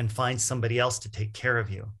and find somebody else to take care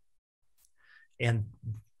of you. And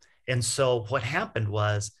so what happened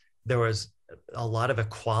was there was a lot of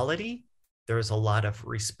equality. There was a lot of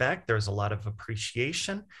respect. There was a lot of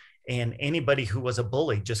appreciation. And anybody who was a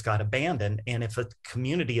bully just got abandoned. And if a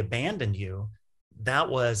community abandoned you, that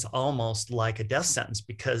was almost like a death sentence,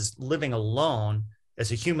 because living alone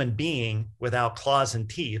as a human being without claws and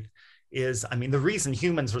teeth is, the reason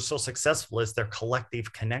humans are so successful is their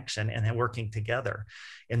collective connection and they're working together.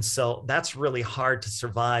 And so that's really hard to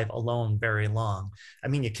survive alone very long.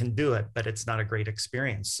 You can do it, but it's not a great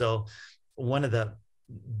experience. So one of the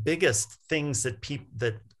biggest things that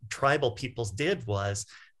tribal peoples did was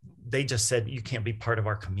they just said, you can't be part of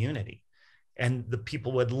our community. And the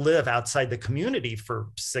people would live outside the community for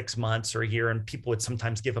 6 months or a year, and people would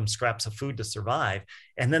sometimes give them scraps of food to survive.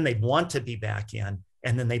 And then they'd want to be back in,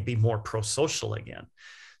 and then they'd be more pro-social again.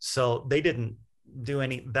 So they didn't do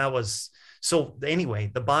so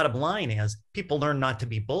anyway, the bottom line is people learn not to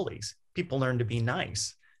be bullies. People learn to be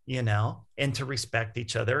nice, and to respect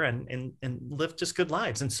each other and live just good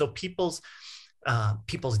lives. And so people's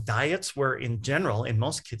diets were, in general, in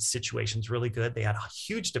most kids' situations, really good. They had a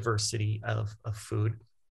huge diversity of food.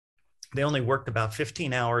 They only worked about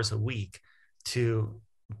 15 hours a week to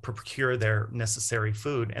procure their necessary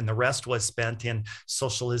food, and the rest was spent in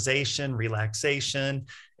socialization, relaxation,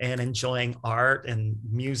 and enjoying art and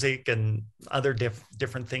music and other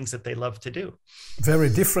different things that they love to do. Very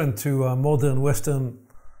different to a modern Western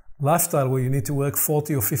lifestyle where you need to work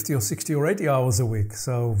 40 or 50 or 60 or 80 hours a week.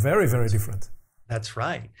 So very, very different. That's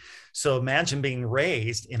right. So imagine being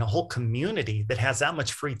raised in a whole community that has that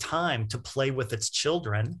much free time to play with its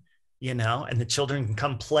children, and the children can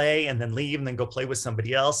come play and then leave and then go play with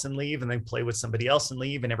somebody else and leave and then play with somebody else and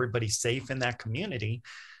leave, and everybody's safe in that community.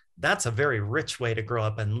 That's a very rich way to grow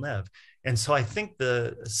up and live. And so I think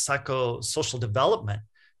the psychosocial development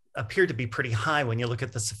appeared to be pretty high when you look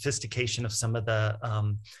at the sophistication of some of the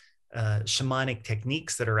shamanic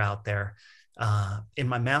techniques that are out there. In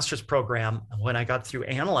my master's program, when I got through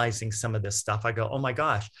analyzing some of this stuff, I go, oh my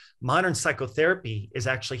gosh, modern psychotherapy is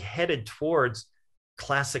actually headed towards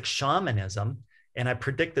classic shamanism. And I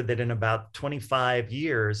predicted that in about 25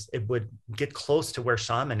 years, it would get close to where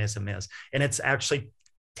shamanism is. And it's actually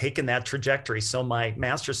taken that trajectory. So my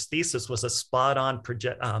master's thesis was a spot-on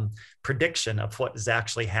prediction of what is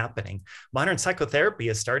actually happening. Modern psychotherapy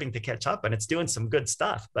is starting to catch up, and it's doing some good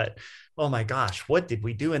stuff. But oh my gosh, what did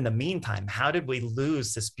we do in the meantime? How did we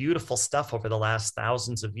lose this beautiful stuff over the last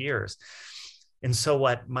thousands of years? And so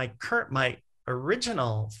what my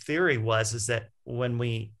original theory is that when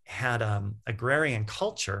we had agrarian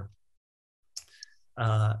culture,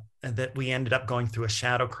 that we ended up going through a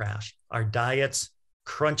shadow crash. Our diets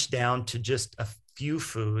crunched down to just a few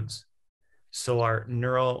foods, so our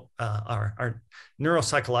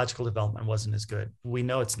neuropsychological development wasn't as good. We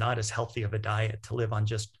know it's not as healthy of a diet to live on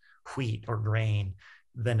just wheat or grain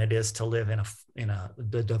than it is to live in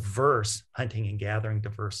the diverse hunting and gathering,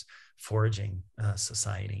 diverse foraging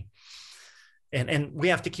society. And we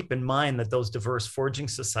have to keep in mind that those diverse foraging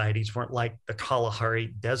societies weren't like the Kalahari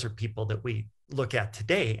desert people that we look at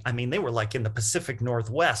today. I mean, they were like in the Pacific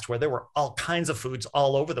Northwest, where there were all kinds of foods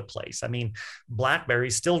all over the place. I mean,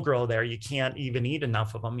 blackberries still grow there. You can't even eat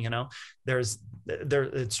enough of them, you know.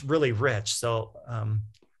 It's really rich. So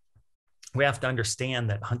we have to understand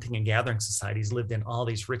that hunting and gathering societies lived in all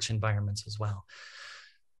these rich environments as well.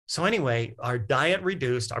 So anyway, our diet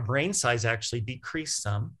reduced, our brain size actually decreased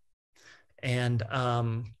some. And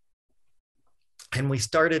we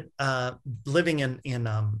started living in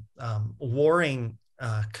warring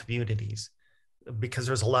communities, because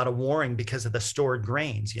there's a lot of warring because of the stored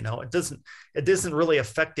grains. You know, it isn't really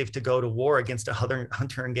effective to go to war against a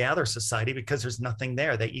hunter and gatherer society, because there's nothing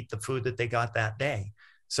there. They eat the food that they got that day.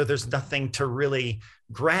 So there's nothing to really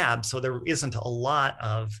grab. So there isn't a lot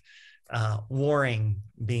of warring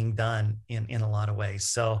being done in a lot of ways.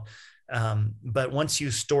 So but once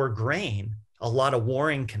you store grain, a lot of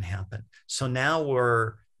warring can happen. So now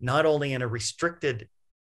we're not only in a restricted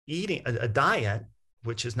eating, a diet,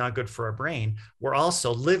 which is not good for our brain, we're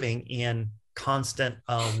also living in constant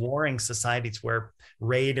warring societies where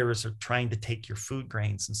raiders are trying to take your food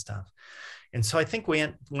grains and stuff. And so I think we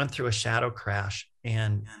went through a shadow crash.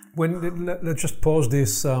 And let's just pause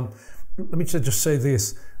this. Let me just say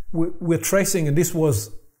this. We're tracing, and this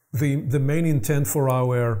was the main intent for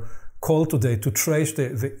our call today, to trace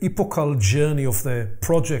the epochal journey of the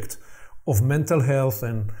project of mental health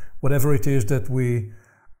and whatever it is that we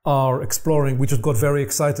are exploring. We just got very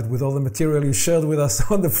excited with all the material you shared with us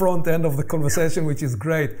on the front end of the conversation, which is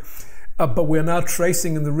great. But we're now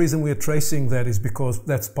tracing, and the reason we're tracing that is because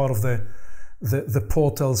that's part of the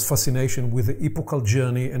portal's fascination with the epochal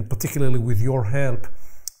journey, and particularly with your help,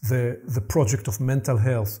 the project of mental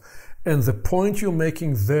health. And the point you're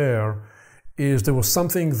making there is there was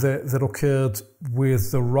something that occurred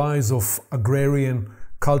with the rise of agrarian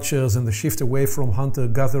cultures and the shift away from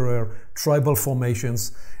hunter-gatherer tribal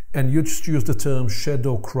formations, and you just used the term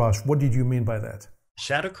shadow crash. What did you mean by that?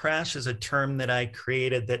 Shadow crash is a term that I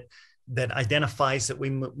created that identifies that we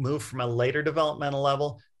move from a later developmental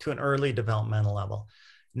level to an early developmental level.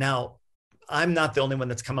 Now, I'm not the only one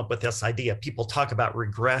that's come up with this idea. People talk about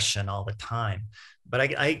regression all the time, but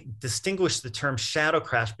I distinguish the term shadow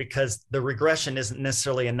crash because the regression isn't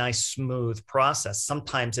necessarily a nice, smooth process.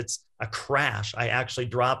 Sometimes it's a crash. I actually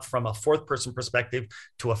drop from a fourth person perspective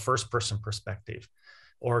to a first person perspective,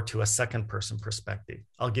 or to a second person perspective.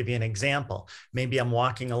 I'll give you an example. Maybe I'm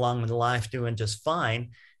walking along in life doing just fine.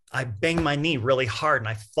 I bang my knee really hard and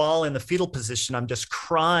I fall in the fetal position. I'm just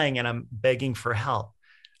crying and I'm begging for help.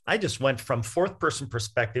 I just went from fourth person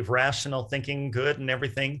perspective, rational thinking, good and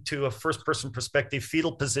everything, to a first person perspective,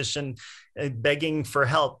 fetal position, begging for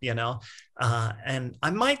help, you know. And I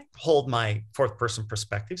might hold my fourth person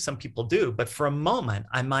perspective. Some people do, but for a moment,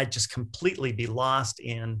 I might just completely be lost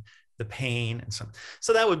in the pain. And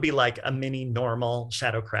so that would be like a mini normal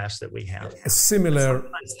shadow crash that we have. A similar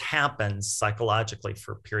sometimes happens psychologically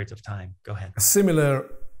for periods of time. Go ahead. A similar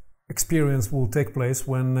experience will take place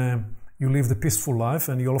when you live the peaceful life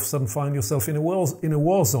and you all of a sudden find yourself in a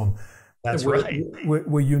war zone. That's right.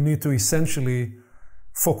 Where you need to essentially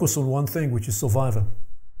focus on one thing, which is survival.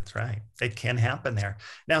 That's right. It can happen there.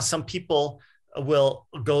 Now, some people will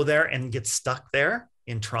go there and get stuck there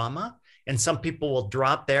in trauma. And some people will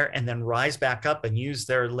drop there and then rise back up and use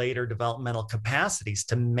their later developmental capacities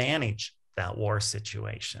to manage that war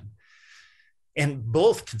situation. And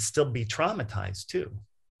both can still be traumatized too.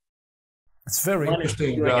 It's very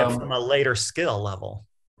interesting. Doing it from a later skill level.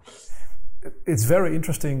 It's very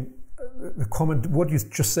interesting. The comment, what you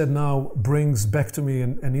just said now, brings back to me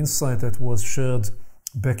an insight that was shared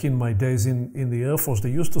back in my days in the Air Force.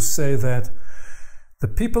 They used to say that the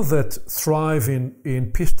people that thrive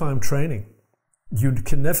in peacetime training, you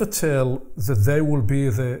can never tell that they will be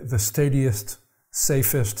the steadiest,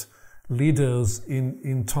 safest leaders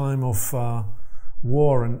in time of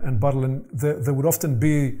war and battle, and there would often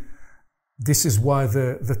be, this is why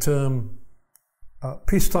the term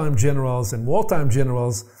peacetime generals and wartime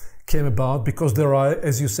generals came about, because there are,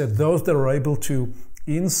 as you said, those that are able to,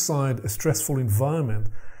 inside a stressful environment,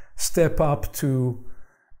 step up to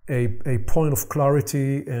a point of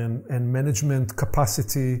clarity and management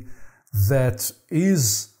capacity that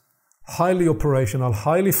is highly operational,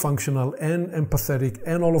 highly functional, and empathetic,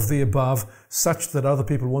 and all of the above, such that other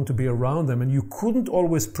people want to be around them. And you couldn't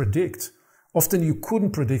always predict, often you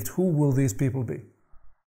couldn't predict who will these people be.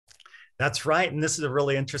 That's right. And this is a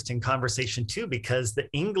really interesting conversation too, because the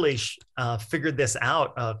English figured this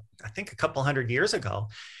out, I think a couple hundred years ago.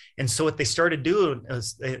 And so what they started doing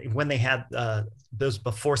was, when they had those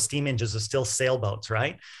before steam engines, are still sailboats,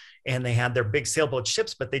 right? And they had their big sailboat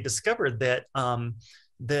ships, but they discovered that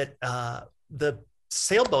the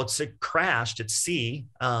sailboats that crashed at sea,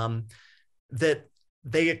 that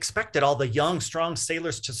they expected all the young, strong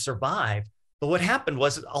sailors to survive. But what happened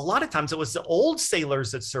was, a lot of times it was the old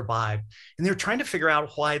sailors that survived, and they were trying to figure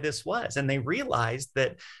out why this was. And they realized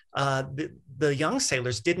that the young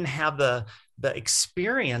sailors didn't have the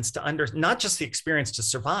experience to not just the experience to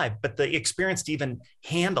survive, but the experience to even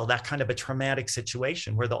handle that kind of a traumatic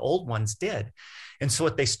situation, where the old ones did. And so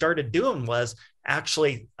what they started doing was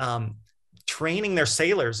actually training their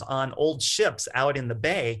sailors on old ships out in the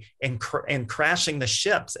bay, and crashing the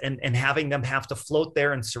ships, and having them have to float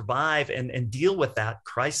there and survive and deal with that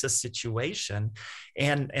crisis situation,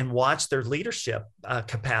 and watch their leadership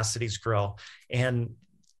capacities grow. And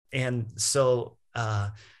so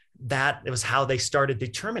that was how they started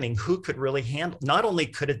determining who could really handle. Not only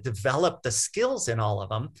could it develop the skills in all of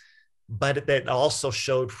them, but it also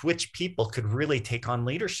showed which people could really take on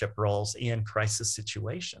leadership roles in crisis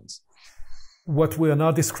situations. What we are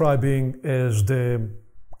now describing is the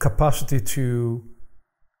capacity to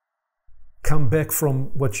come back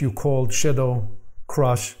from what you called shadow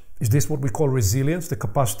crush. Is this what we call resilience? The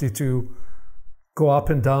capacity to go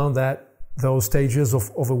up and down those stages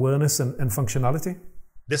of awareness and functionality?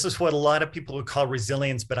 This is what a lot of people would call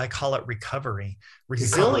resilience, but I call it recovery.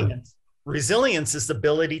 Resilience is the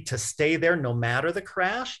ability to stay there no matter the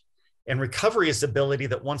crash. And recovery is the ability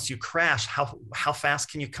that once you crash, how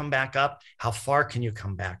fast can you come back up? How far can you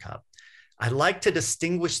come back up? I like to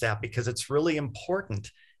distinguish that, because it's really important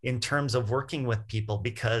in terms of working with people,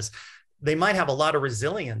 because they might have a lot of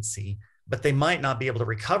resiliency, but they might not be able to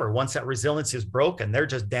recover. Once that resilience is broken, they're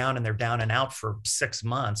just down, and they're down and out for 6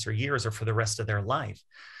 months or years, or for the rest of their life.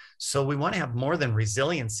 So we want to have more than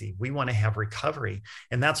resiliency. We want to have recovery.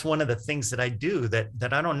 And that's one of the things that I do that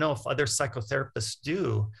I don't know if other psychotherapists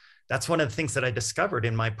do. That's one of the things that I discovered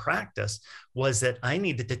in my practice, was that I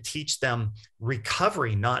needed to teach them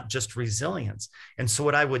recovery, not just resilience. And so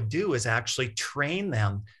what I would do is actually train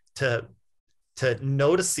them to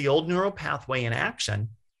notice the old neural pathway in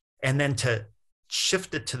action, and then to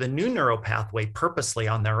shift it to the new neural pathway purposely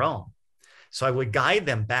on their own. So I would guide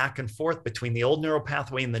them back and forth between the old neural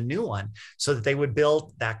pathway and the new one, so that they would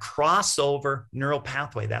build that crossover neural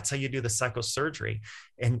pathway. That's how you do the psychosurgery.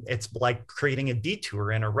 And it's like creating a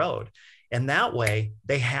detour in a road. And that way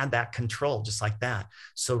they had that control, just like that.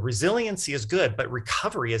 So resiliency is good, but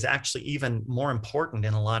recovery is actually even more important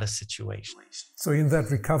in a lot of situations. So in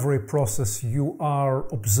that recovery process, you are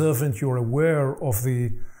observant, you're aware of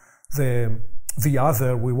the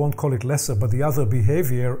other, we won't call it lesser, but the other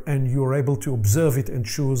behavior, and you're able to observe it and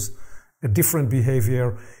choose a different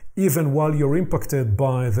behavior, even while you're impacted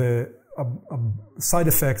by the side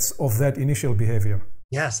effects of that initial behavior.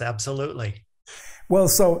 Yes, absolutely. Well,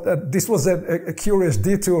 so this was a curious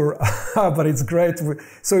detour, but it's great.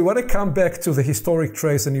 So we want to come back to the historic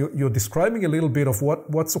trace, and you're describing a little bit of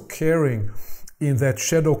what's occurring in that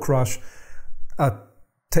shadow crush.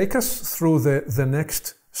 Take us through the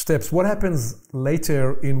next steps. What happens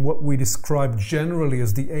later in what we describe generally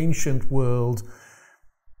as the ancient world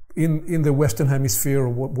in the Western Hemisphere, or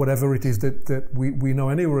whatever it is that we know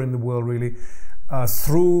anywhere in the world, really,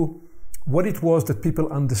 through what it was that people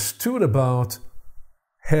understood about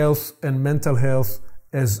health and mental health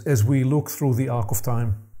as we look through the arc of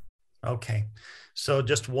time? Okay. So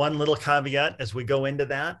just one little caveat as we go into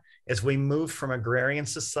that. As we move from agrarian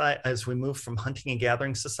society, as we move from hunting and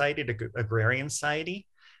gathering society to agrarian society,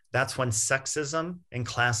 that's when sexism and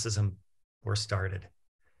classism were started.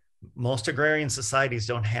 Most agrarian societies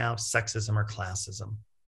don't have sexism or classism.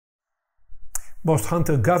 Most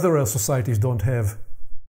hunter-gatherer societies don't have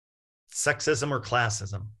sexism or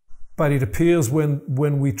classism. But it appears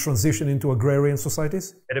when we transition into agrarian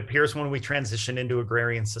societies? It appears when we transition into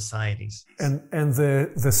agrarian societies. And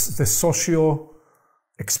the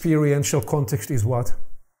socio-experiential context is what?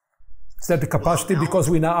 Is that the capacity because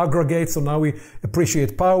we now aggregate, so now we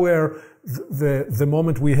appreciate power. The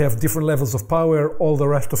moment we have different levels of power, all the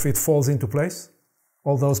rest of it falls into place?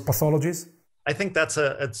 All those pathologies? I think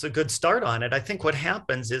it's a good start on it. I think what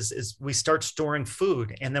happens is we start storing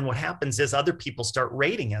food, and then what happens is other people start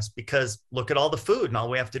rating us because look at all the food, and all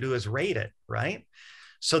we have to do is rate it, right?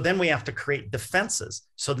 So then we have to create defenses.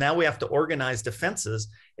 So now we have to organize defenses,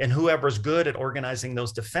 and whoever's good at organizing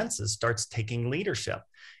those defenses starts taking leadership.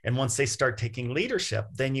 And once they start taking leadership,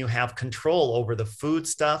 then you have control over the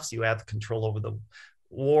foodstuffs, you have control over the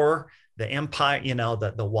war, the empire,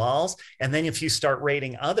 the walls. And then if you start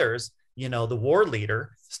rating others, the war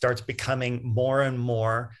leader starts becoming more and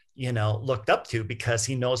more, looked up to because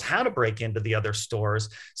he knows how to break into the other stores.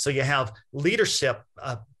 So you have leadership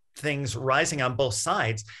things rising on both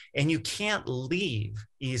sides, and you can't leave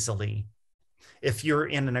easily. If you're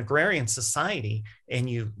in an agrarian society and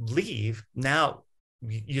you leave, now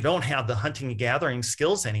you don't have the hunting and gathering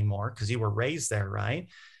skills anymore because you were raised there, right?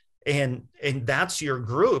 And that's your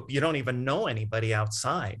group. You don't even know anybody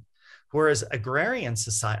outside. Whereas agrarian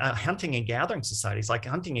society, hunting and gathering societies, like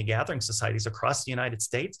hunting and gathering societies across the United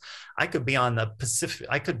States, I could be on the Pacific,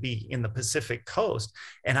 I could be in the Pacific coast,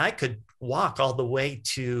 and I could walk all the way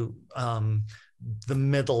to the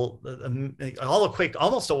middle,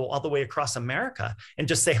 almost all the way across America, and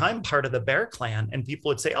just say, I'm part of the Bear Clan. And people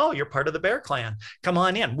would say, oh, you're part of the Bear Clan. Come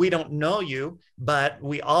on in. We don't know you, but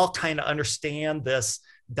we all kind of understand this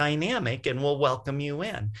dynamic and we'll welcome you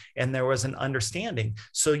in. And there was an understanding.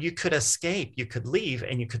 So you could escape, you could leave,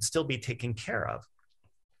 and you could still be taken care of.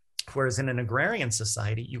 Whereas in an agrarian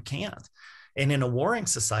society, you can't. And in a warring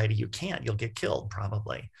society, you can't. You'll get killed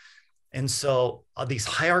probably. And so these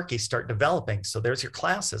hierarchies start developing. So there's your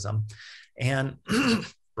classism. And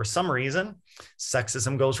for some reason,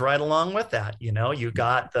 sexism goes right along with that. You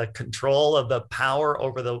got the control of the power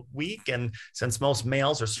over the weak. And since most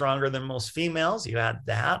males are stronger than most females, you add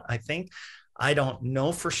that, I think. I don't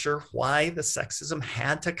know for sure why the sexism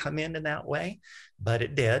had to come in that way, but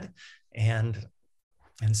it did. And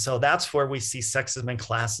so that's where we see sexism and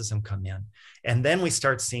classism come in. And then we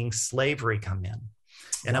start seeing slavery come in.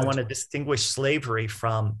 And I want to distinguish slavery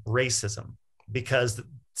from racism, because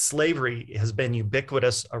slavery has been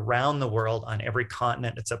ubiquitous around the world on every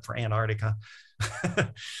continent except for Antarctica.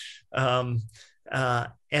 But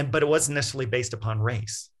it wasn't necessarily based upon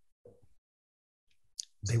race.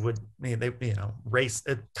 Race,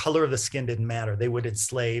 color of the skin didn't matter. They would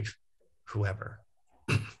enslave whoever.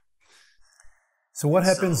 So what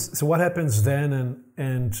happens? So what happens then?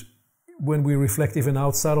 And when we reflect even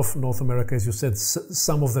outside of North America, as you said,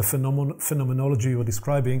 some of the phenomenology you're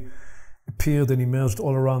describing appeared and emerged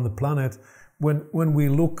all around the planet. When we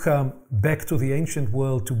look back to the ancient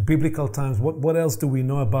world, to biblical times, what else do we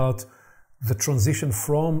know about the transition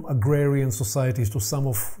from agrarian societies to some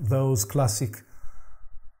of those classic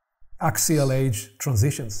axial age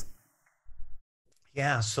transitions?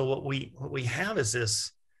 Yeah, so what we have is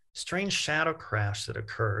this strange shadow crash that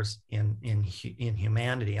occurs in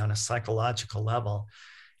humanity on a psychological level.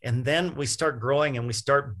 And then we start growing and we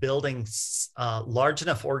start building large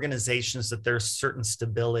enough organizations that there's certain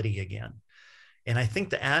stability again. And I think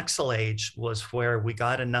the Axial Age was where we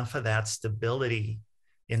got enough of that stability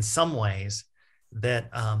in some ways that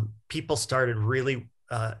people started really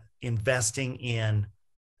investing in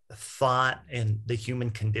thought and the human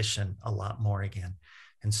condition a lot more again.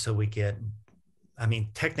 And so we get,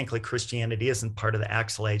 technically Christianity isn't part of the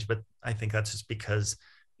Axial Age, but I think that's just because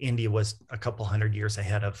India was a couple hundred years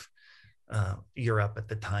ahead of Europe at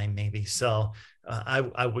the time, maybe. So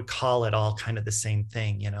I would call it all kind of the same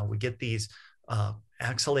thing. We get these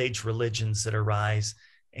Axial Age religions that arise,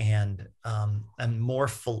 and more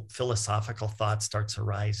philosophical thought starts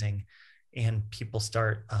arising, and people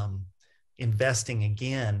start investing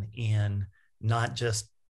again in not just,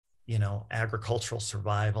 agricultural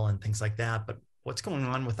survival and things like that, but what's going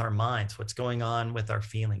on with our minds, what's going on with our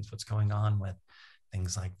feelings, what's going on with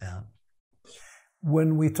things like that.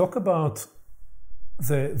 When we talk about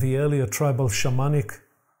the earlier tribal shamanic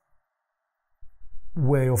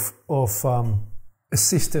way of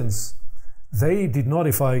assistance, they did not,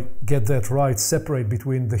 if I get that right, separate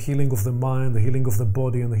between the healing of the mind, the healing of the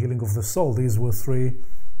body, and the healing of the soul. These were three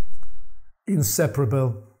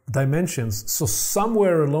inseparable dimensions. So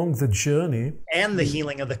somewhere along the journey... And the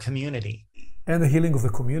healing of the community. And the healing of the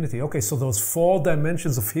community. Okay, so those four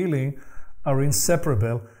dimensions of healing are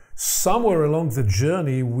inseparable. Somewhere along the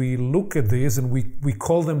journey, we look at these and we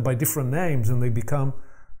call them by different names, and they become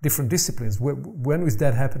different disciplines. When is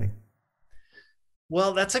that happening?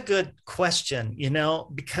 Well, that's a good question,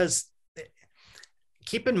 because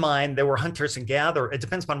keep in mind there were hunters and gatherers. It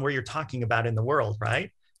depends upon where you're talking about in the world,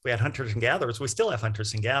 right? We had hunters and gatherers. We still have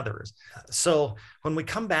hunters and gatherers. So when we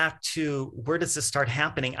come back to where does this start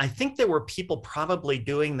happening, I think there were people probably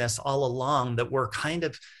doing this all along that were kind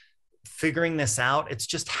of figuring this out. It's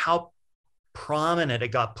just how prominent it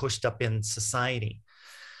got pushed up in society.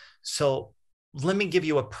 So let me give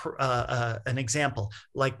you an example.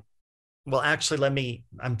 Like, well, actually,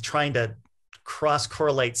 I'm trying to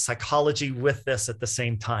cross-correlate psychology with this at the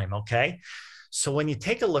same time, okay? So when you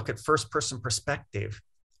take a look at first-person perspective,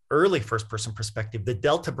 early first-person perspective, the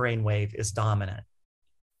delta brainwave is dominant.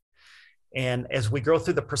 And as we go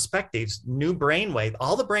through the perspectives, new brainwave,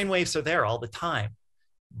 all the brainwaves are there all the time,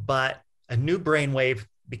 but a new brainwave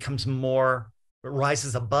becomes more,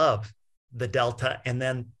 rises above the delta, and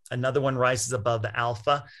then another one rises above the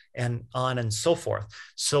alpha, and on and so forth.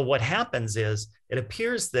 So what happens is it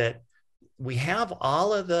appears that we have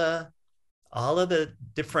all of the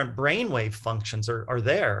different brainwave functions are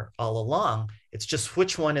there all along. It's just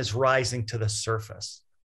which one is rising to the surface.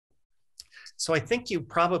 So I think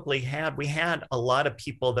we had a lot of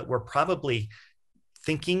people that were probably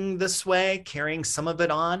thinking this way, carrying some of it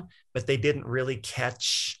on, but they didn't really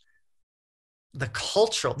catch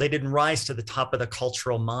they didn't rise to the top of the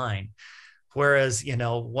cultural mind. Whereas,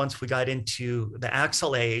 once we got into the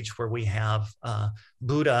Axle Age, where we have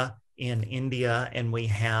Buddha in India, and we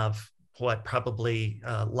have probably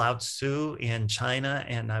Lao Tzu in China,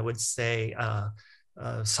 and I would say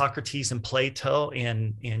Socrates and Plato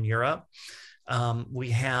in Europe.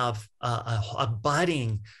 We have a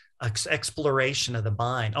budding exploration of the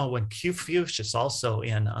mind. Oh, and Confucius also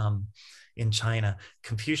in China.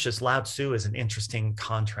 Confucius, Lao Tzu is an interesting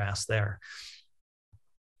contrast there.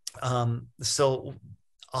 So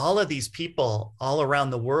all of these people all around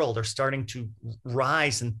the world are starting to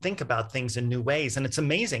rise and think about things in new ways. And it's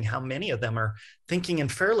amazing how many of them are thinking in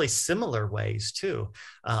fairly similar ways too,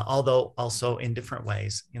 although also in different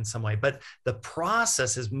ways in some way. But the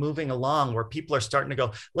process is moving along where people are starting to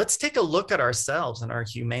go, let's take a look at ourselves and our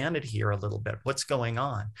humanity here a little bit. What's going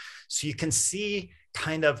on? So you can see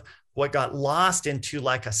kind of what got lost into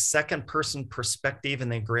like a second person perspective in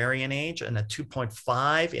the agrarian age, and a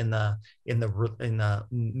 2.5 in the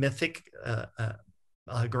mythic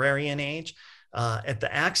agrarian age. At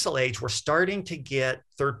the Axle Age, we're starting to get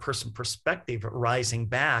third person perspective rising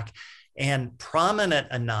back and prominent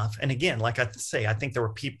enough. And again, like I say, I think there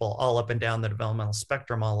were people all up and down the developmental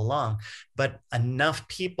spectrum all along, but enough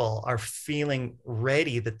people are feeling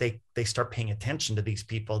ready that they start paying attention to these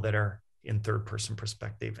people that are in third person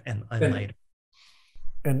perspective and later.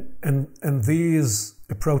 And these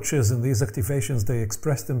approaches and these activations, they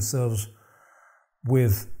express themselves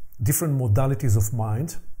with different modalities of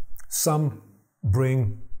mind. Some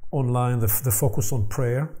bring online the focus on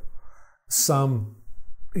prayer. Some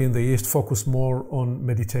in the East focus more on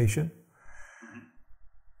meditation.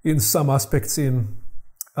 In some aspects in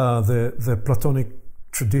the Platonic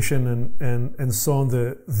tradition and so on,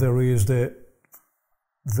 there is the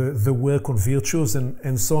work on virtues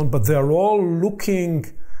and so on, but they're all looking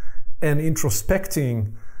and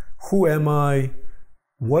introspecting, who am I,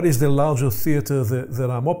 what is the larger theater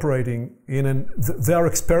that I'm operating in, and they're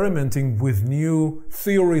experimenting with new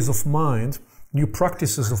theories of mind, new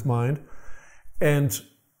practices of mind. And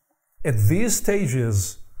at these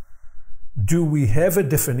stages, do we have a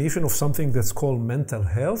definition of something that's called mental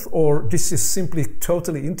health, or this is simply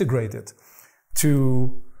totally integrated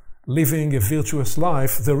to living a virtuous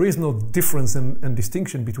life? There is no difference and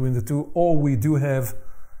distinction between the two, or we do have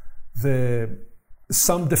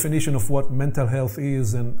some definition of what mental health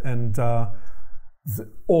is, or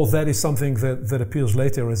that is something that appears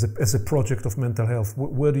later as a project of mental health.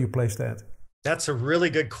 Where do you place that? That's a really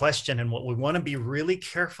good question. And what we want to be really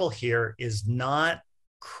careful here is not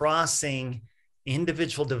crossing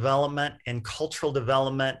individual development and cultural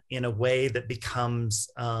development in a way that becomes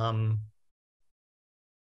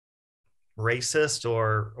racist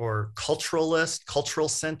or culturalist, cultural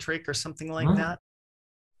centric or something like that.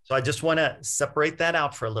 So I just want to separate that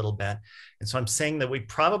out for a little bit. And so I'm saying that we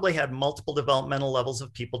probably had multiple developmental levels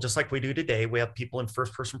of people, just like we do today. We have people in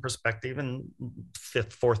first person perspective and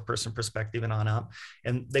fourth person perspective and on up.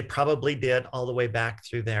 And they probably did all the way back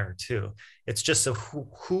through there too. It's just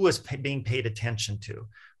who was being paid attention to.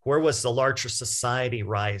 Where was the larger society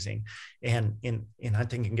rising? And in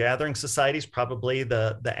hunting and gathering societies, probably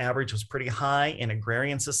the average was pretty high. In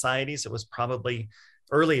agrarian societies, it was probably,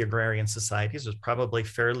 early agrarian societies was probably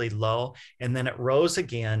fairly low. And then it rose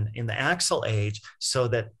again in the Axle Age so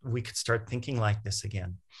that we could start thinking like this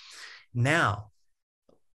again. Now,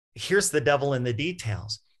 here's the devil in the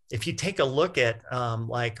details. If you take a look at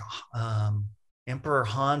Emperor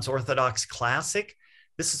Han's Orthodox Classic.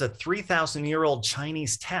 This is a 3,000-year-old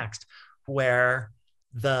Chinese text where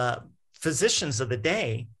the physicians of the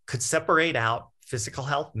day could separate out physical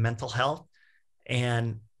health, mental health,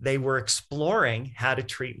 and they were exploring how to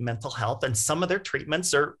treat mental health. And some of their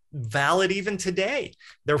treatments are valid even today.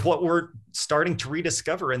 They're what we're starting to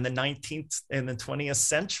rediscover in the 19th and the 20th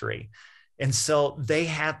century. And so they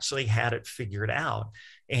actually had it figured out.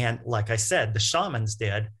 And like I said, the shamans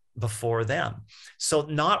did before them. So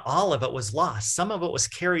not all of it was lost. Some of it was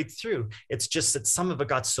carried through. It's just that some of it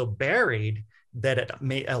got so buried that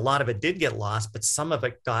a lot of it did get lost, but some of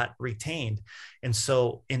it got retained. And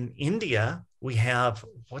so in India, we have,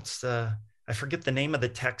 I forget the name of the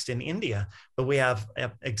text in India, but we have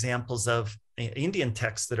examples of Indian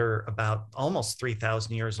texts that are about almost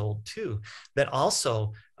 3,000 years old too, that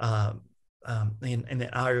also in the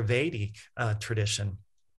Ayurvedic tradition,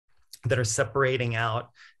 that are separating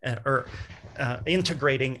out or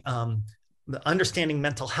integrating the understanding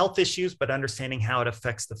mental health issues, but understanding how it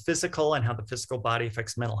affects the physical and how the physical body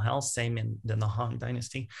affects mental health, same in the Han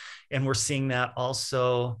Dynasty. And we're seeing that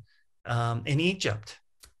also in Egypt.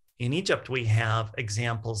 In Egypt, we have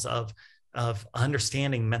examples of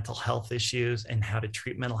understanding mental health issues and how to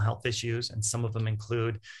treat mental health issues. And some of them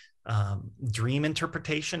include dream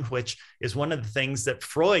interpretation, which is one of the things that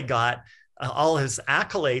Freud got all his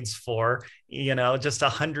accolades for, just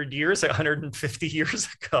 150 years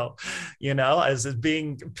ago, as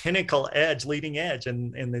being pinnacle edge, leading edge.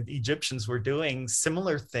 And the Egyptians were doing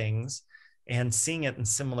similar things and seeing it in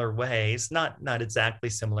similar ways, not exactly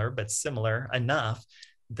similar, but similar enough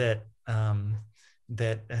that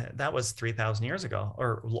that was 3,000 years ago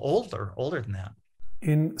or older than that.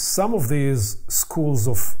 In some of these schools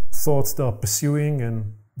of thoughts that are pursuing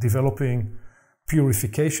and developing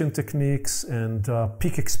purification techniques and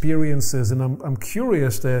peak experiences, and I'm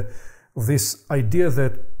curious of this idea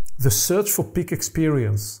that the search for peak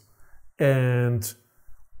experience and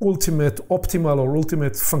optimal or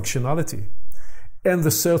ultimate functionality and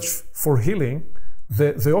the search for healing,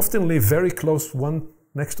 they often live very close one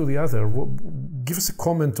next to the other. Give us a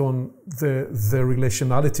comment on the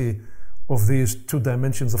relationality of these two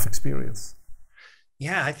dimensions of experience.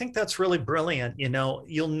 Yeah, I think that's really brilliant.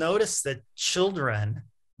 You'll notice that children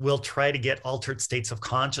will try to get altered states of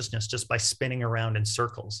consciousness just by spinning around in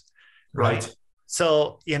circles. Right.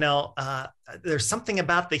 So, there's something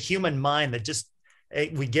about the human mind that just,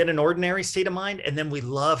 we get an ordinary state of mind, and then we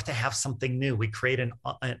love to have something new. We create an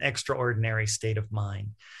extraordinary state of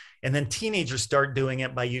mind. And then teenagers start doing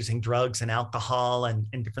it by using drugs and alcohol and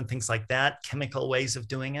different things like that, chemical ways of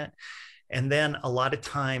doing it. And then a lot of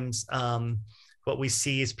times, what we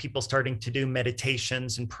see is people starting to do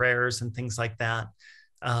meditations and prayers and things like that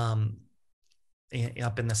up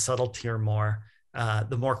in the subtle tier more.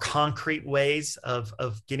 The more concrete ways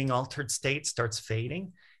of getting altered states starts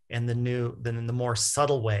fading, and then the more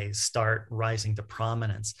subtle ways start rising to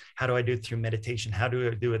prominence. How do I do it through meditation? How do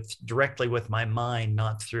I do it directly with my mind,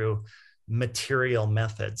 not through material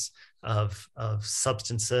methods of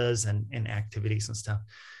substances and activities and stuff?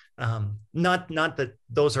 Not that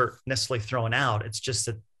those are necessarily thrown out. It's just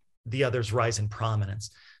that the others rise in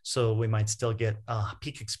prominence. So we might still get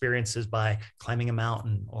peak experiences by climbing a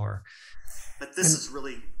mountain, but this is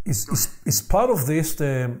really is part of this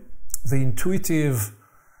the intuitive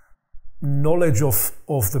knowledge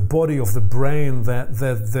of the body, of the brain,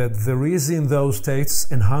 that there is in those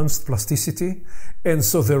states enhanced plasticity, and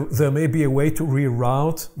so there may be a way to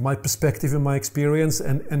reroute my perspective and my experience,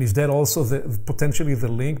 and is that also potentially the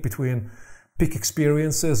link between peak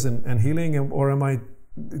experiences and healing, or am I?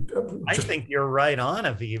 I think you're right on,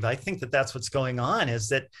 Aviv. I think that's what's going on, is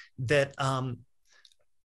that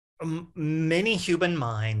many human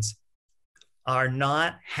minds are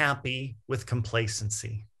not happy with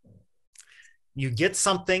complacency. You get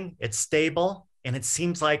something, it's stable, and it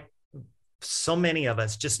seems like so many of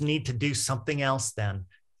us just need to do something else then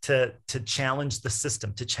to challenge the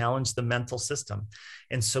system, to challenge the mental system.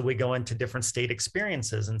 And so we go into different state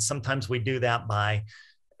experiences. And sometimes we do that by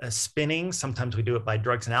spinning. Sometimes we do it by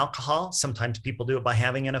drugs and alcohol. Sometimes people do it by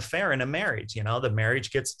having an affair in a marriage. The marriage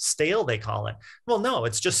gets stale, they call it. Well, no,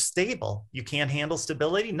 it's just stable. You can't handle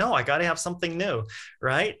stability. No, I got to have something new,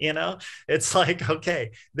 right? It's like,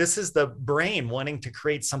 okay, this is the brain wanting to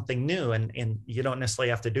create something new. And you don't necessarily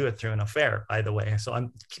have to do it through an affair, by the way. So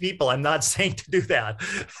I'm not saying to do that.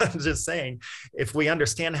 I'm just saying, if we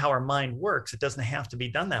understand how our mind works, it doesn't have to be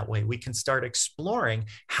done that way. We can start exploring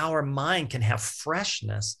how our mind can have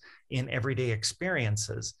freshness in everyday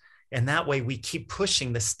experiences. And that way we keep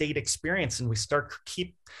pushing the state experience and we start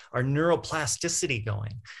keep our neuroplasticity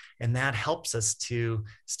going. And that helps us to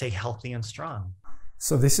stay healthy and strong.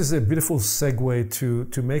 So this is a beautiful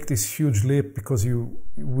segue to make this huge leap, because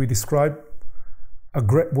we describe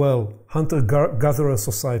hunter-gatherer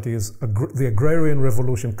societies, the agrarian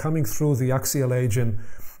revolution coming through the axial age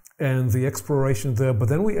and the exploration there. But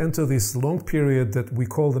then we enter this long period that we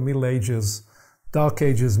call the Middle Ages, Dark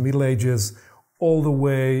Ages, Middle Ages, all the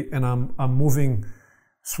way, and I'm moving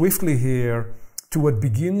swiftly here to what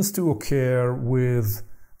begins to occur with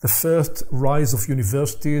the first rise of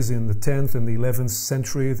universities in the 10th and the 11th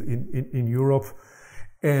century in Europe,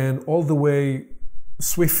 and all the way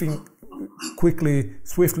swiftly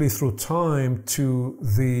through time to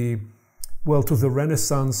the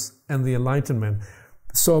Renaissance and the Enlightenment.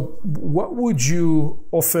 So what would you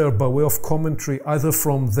offer by way of commentary, either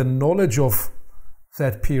from the knowledge of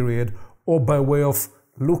that period or by way of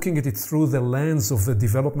looking at it through the lens of the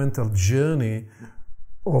developmental journey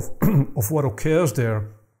of what occurs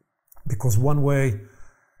there? Because one way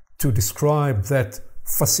to describe that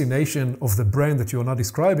fascination of the brain that you're now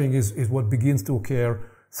describing is what begins to occur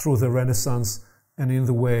through the Renaissance and in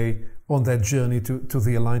the way on that journey to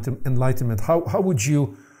the Enlightenment. How would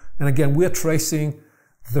you, and again, we're tracing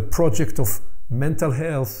the project of mental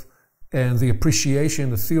health and the appreciation,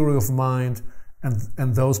 the theory of mind,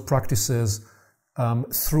 and those practices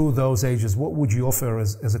through those ages. What would you offer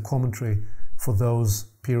as a commentary for those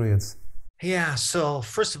periods? Yeah, so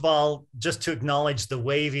first of all, just to acknowledge the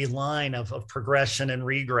wavy line of progression and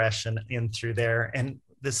regression in through there. And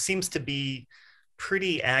this seems to be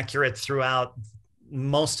pretty accurate throughout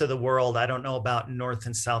most of the world. I don't know about North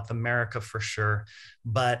and South America for sure,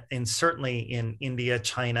 but certainly in India,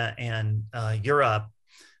 China, and Europe,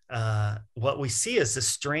 what we see is a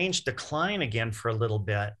strange decline again for a little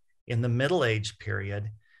bit in the Middle Age period,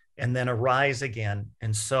 and then a rise again.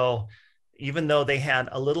 And so even though they had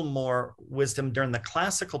a little more wisdom during the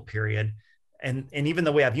classical period, and even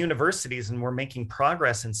though we have universities and we're making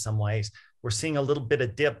progress in some ways, we're seeing a little bit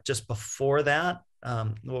of dip just before that.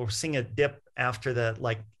 We're seeing a dip after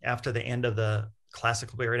the end of the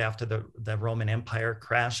classical period, after the Roman Empire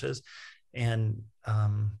crashes, and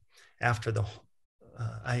after the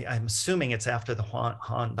I'm assuming it's after the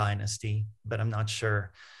Han Dynasty, but I'm not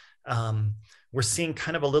sure. We're seeing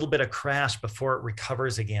kind of a little bit of crash before it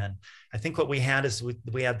recovers again. I think what we had is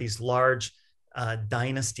we had these large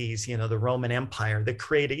dynasties, the Roman Empire that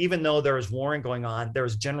created, even though there was warring going on, there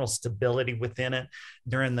was general stability within it.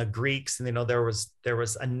 During the Greeks, there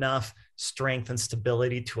was enough strength and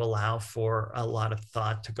stability to allow for a lot of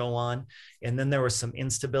thought to go on. And then there was some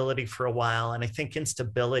instability for a while. And I think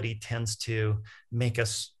instability tends to make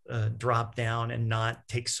us drop down and not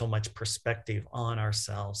take so much perspective on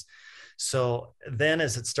ourselves. So then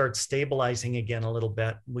as it starts stabilizing again a little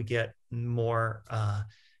bit, we get more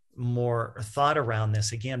thought around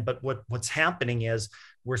this again. But what's happening is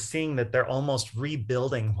we're seeing that they're almost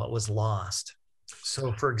rebuilding what was lost.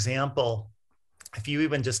 So for example, if you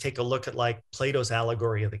even just take a look at like Plato's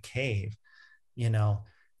allegory of the cave,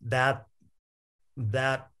 that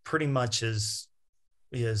pretty much is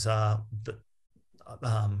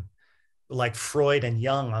like Freud and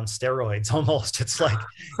Jung on steroids almost.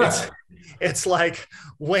 It's like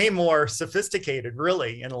way more sophisticated,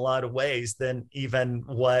 really, in a lot of ways than even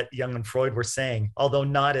what Jung and Freud were saying, although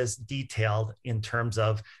not as detailed in terms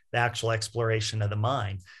of the actual exploration of the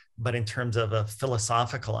mind. But in terms of a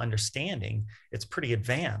philosophical understanding, it's pretty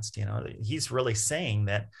advanced. He's really saying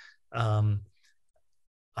that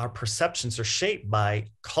our perceptions are shaped by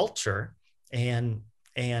culture, and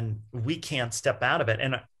we can't step out of it.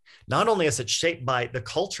 And not only is it shaped by the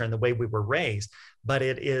culture and the way we were raised, but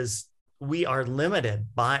we are limited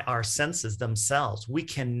by our senses themselves. We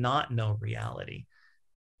cannot know reality,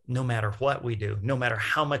 no matter what we do, no matter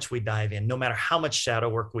how much we dive in, no matter how much shadow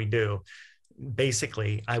work we do.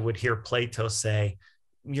 Basically, I would hear Plato say,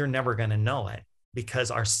 you're never going to know it,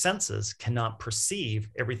 because our senses cannot perceive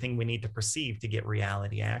everything we need to perceive to get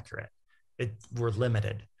reality accurate. We're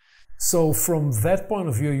limited. So from that point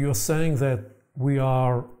of view, you're saying that we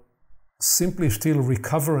are simply still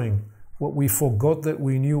recovering what we forgot that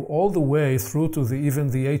we knew all the way through to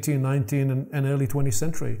even the 18, 19, and early 20th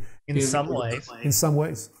century. In some ways. In some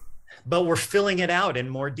ways. But we're filling it out in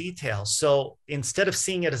more detail. So instead of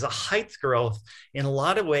seeing it as a height growth, in a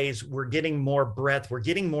lot of ways, we're getting more breadth. We're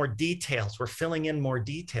getting more details. We're filling in more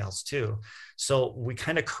details too. So we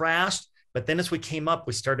kind of crashed, But then as we came up,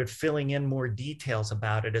 we started filling in more details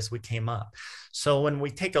about it as we came up. So when we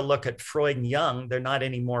take a look at Freud and Jung, they're not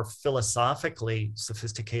any more philosophically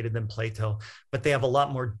sophisticated than Plato, but they have a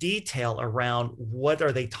lot more detail around what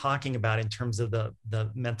are they talking about in terms of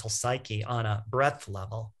the mental psyche on a breadth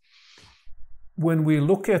level. When we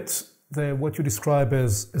look at what you describe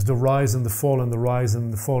as the rise and the fall and the rise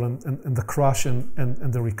and the fall and the crash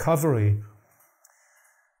and the recovery,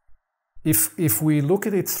 if we look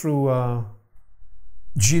at it through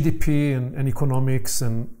GDP and economics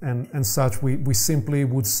and such, we simply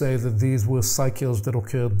would say that these were cycles that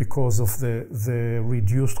occurred because of the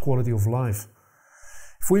reduced quality of life.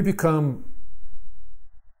 If we become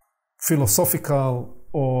philosophical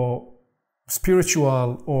or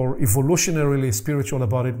spiritual or evolutionarily spiritual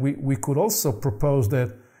about it, we could also propose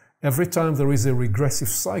that every time there is a regressive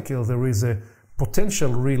cycle, there is a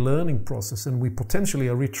potential relearning process, and we potentially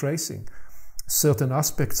are retracing certain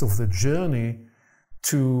aspects of the journey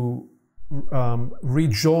to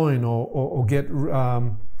rejoin or get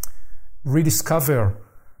rediscover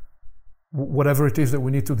whatever it is that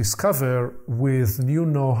we need to discover with new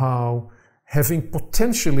know-how, having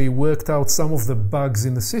potentially worked out some of the bugs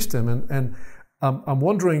in the system. And I'm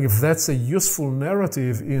wondering if that's a useful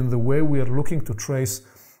narrative in the way we are looking to trace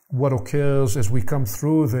what occurs as we come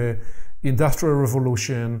through the Industrial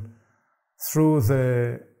Revolution, through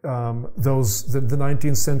the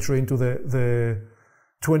 19th century into the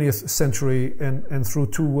 20th century and through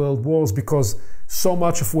 2 world wars, because so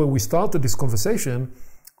much of where we started this conversation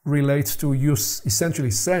relates to you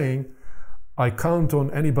essentially saying, I count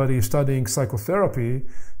on anybody studying psychotherapy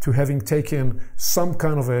to having taken some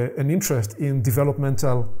kind of an interest in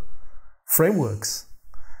developmental frameworks.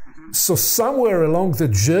 So somewhere along the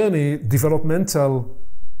journey, developmental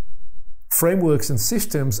frameworks and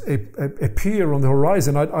systems appear on the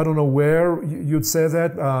horizon. I don't know where you'd say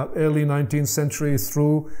that, early 19th century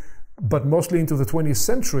through, but mostly into the 20th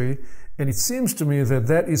century. And it seems to me that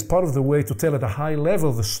that is part of the way to tell at a high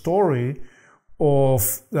level the story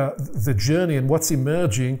of the journey and what's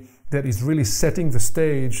emerging that is really setting the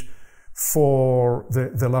stage for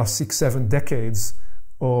the last 6-7 decades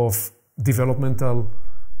of developmental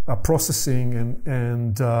processing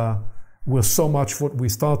and where so much what we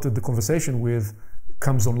started the conversation with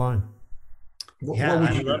comes online.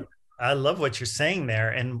 Yeah, I love what you're saying there,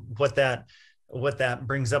 and what that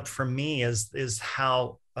brings up for me is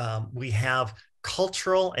how we have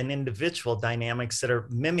cultural and individual dynamics that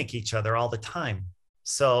mimic each other all the time.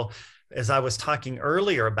 So as I was talking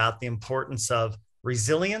earlier about the importance of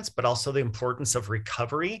resilience, but also the importance of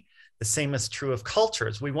recovery, the same is true of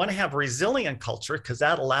cultures. We want to have resilient culture because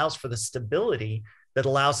that allows for the stability that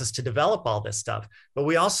allows us to develop all this stuff. But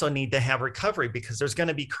we also need to have recovery because there's going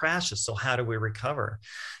to be crashes. So how do we recover?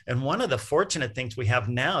 And one of the fortunate things we have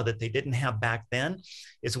now that they didn't have back then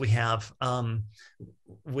is we have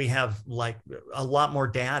like a lot more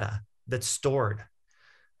data that's stored.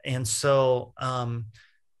 And so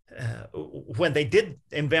when they did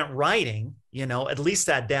invent writing, at least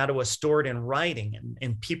that data was stored in writing,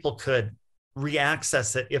 and people could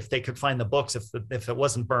re-access it if they could find the books, if it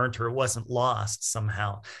wasn't burnt or it wasn't lost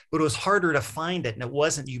somehow. But it was harder to find it, and it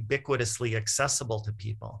wasn't ubiquitously accessible to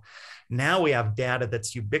people. Now we have data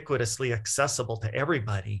that's ubiquitously accessible to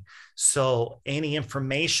everybody. So any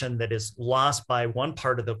information that is lost by one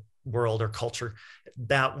part of the world or culture,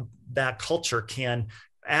 that culture can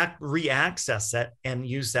re-access it and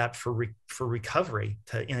use that for recovery,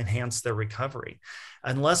 to enhance their recovery.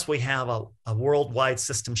 Unless we have a worldwide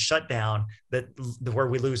system shutdown where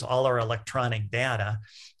we lose all our electronic data,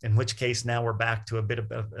 in which case now we're back to a bit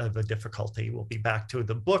of a difficulty. We'll be back to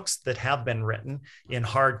the books that have been written in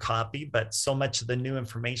hard copy, but so much of the new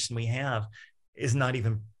information we have is not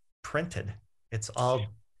even printed. It's all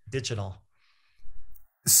digital.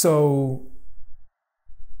 So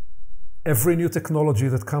every new technology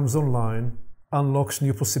that comes online unlocks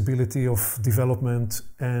new possibility of development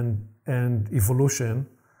and evolution,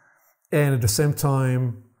 and at the same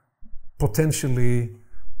time potentially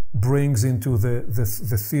brings into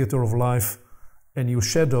the theater of life a new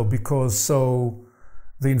shadow, because so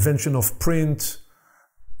the invention of print,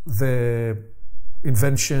 the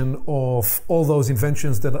invention of all those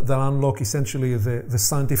inventions that unlock essentially the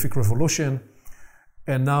scientific revolution,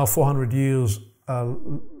 and now 400 years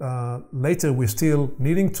later, we're still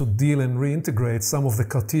needing to deal and reintegrate some of the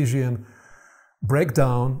Cartesian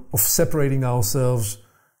breakdown of separating ourselves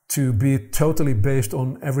to be totally based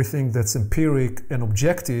on everything that's empiric and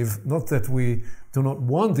objective. Not that we do not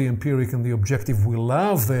want the empiric and the objective. We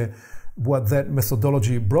love what that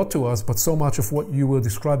methodology brought to us, but so much of what you were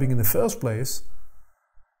describing in the first place,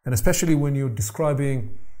 and especially when you're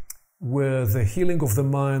describing where the healing of the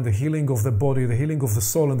mind, the healing of the body, the healing of the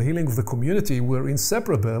soul, and the healing of the community were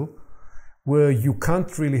inseparable, where you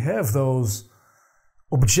can't really have those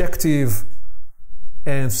objective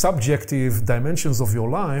and subjective dimensions of your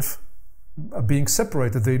life being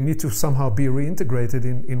separated. They need to somehow be reintegrated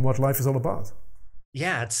in what life is all about.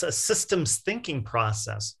 Yeah, it's a systems thinking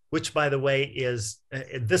process, which, by the way, is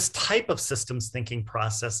this type of systems thinking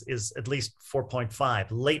process is at least 4.5,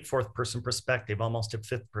 late fourth person perspective, almost a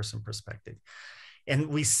fifth person perspective. And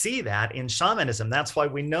we see that in shamanism. That's why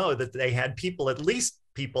we know that they had people, at least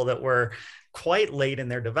people that were quite late in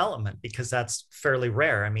their development, because that's fairly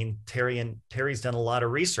rare. I mean, Terry's done a lot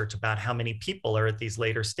of research about how many people are at these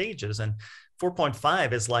later stages. And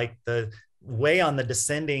 4.5 is like the way on the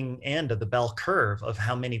descending end of the bell curve of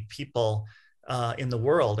how many people in the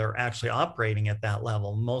world are actually operating at that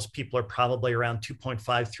level. Most people are probably around 2.5,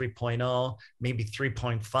 3.0, maybe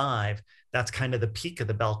 3.5. That's kind of the peak of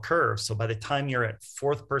the bell curve. So by the time you're at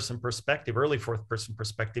fourth person perspective, early fourth person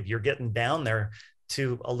perspective, you're getting down there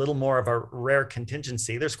to a little more of a rare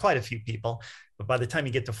contingency. There's quite a few people, but by the time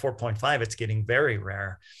you get to 4.5, it's getting very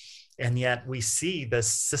rare. And yet we see the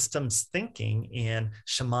systems thinking in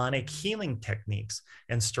shamanic healing techniques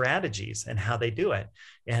and strategies and how they do it.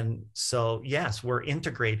 And so, yes, we're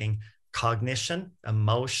integrating cognition,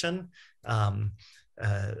 emotion,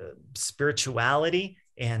 spirituality,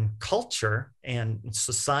 and culture and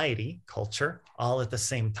society, culture, all at the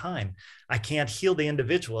same time. I can't heal the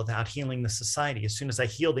individual without healing the society. As soon as I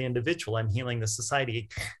heal the individual, I'm healing the society.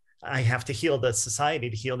 I have to heal the society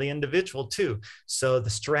to heal the individual too. So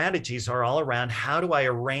the strategies are all around how do I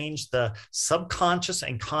arrange the subconscious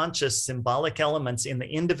and conscious symbolic elements in the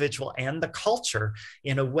individual and the culture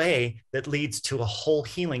in a way that leads to a whole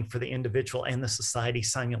healing for the individual and the society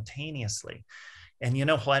simultaneously. And you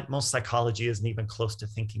know what? Most psychology isn't even close to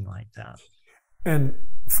thinking like that. And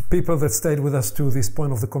for people that stayed with us to this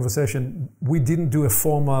point of the conversation, we didn't do a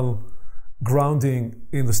formal grounding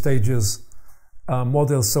in the stages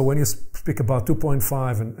models. So when you speak about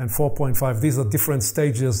 2.5 and 4.5, these are different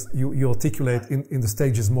stages you articulate in the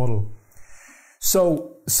stages model.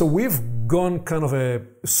 So we've gone kind of a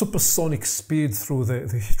supersonic speed through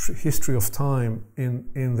the history of time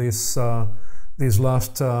in this these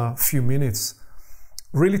last few minutes,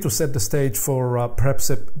 really to set the stage for perhaps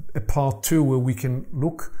a part two where we can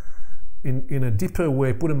look in a deeper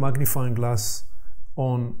way, put a magnifying glass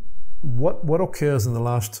on what occurs in the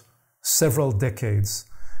last several decades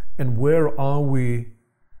and where are we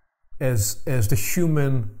as the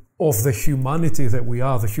human of the humanity that we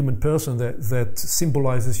are, the human person that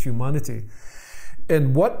symbolizes humanity.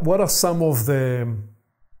 And what are some of the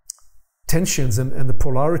tensions and the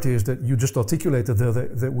polarities that you just articulated there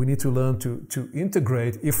that we need to learn to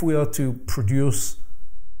integrate if we are to produce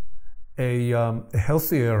a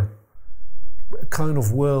healthier kind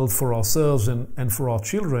of world for ourselves and for our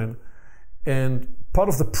children. And part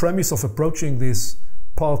of the premise of approaching this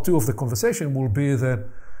part two of the conversation will be that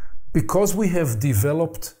because we have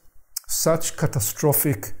developed such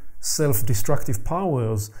catastrophic self-destructive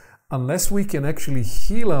powers, unless we can actually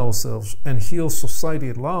heal ourselves and heal society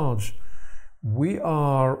at large, we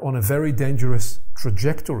are on a very dangerous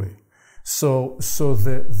trajectory. So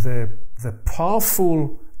the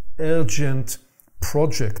powerful, urgent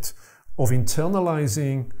project of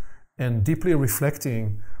internalizing and deeply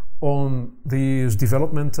reflecting on these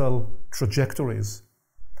developmental trajectories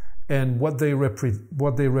and what they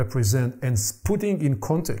represent, and putting in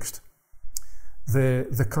context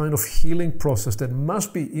the kind of healing process that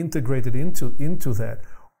must be integrated into that.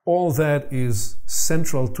 All that is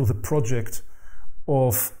central to the project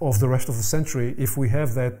of the rest of the century, if we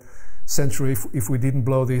have that century, if we didn't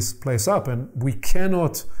blow this place up. And we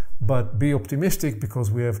cannot but be optimistic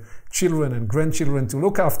because we have children and grandchildren to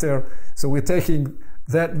look after. So we're taking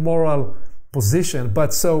that moral position.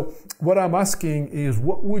 But so what I'm asking is,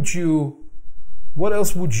 what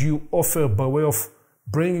else would you offer by way of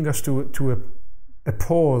bringing us to a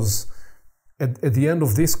pause at the end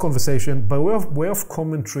of this conversation, by way of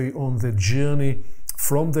commentary on the journey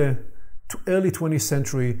from the early 20th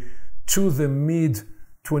century to the mid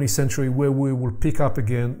 20th century, where we will pick up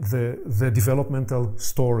again the developmental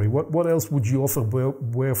story? What else would you offer by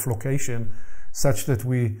way of location, such that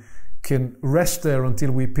we can rest there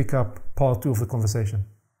until we pick up part two of the conversation?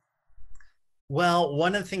 Well,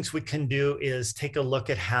 one of the things we can do is take a look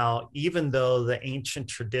at how, even though the ancient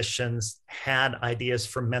traditions had ideas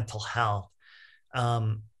for mental health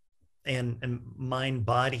and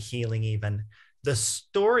mind-body healing even, the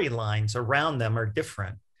storylines around them are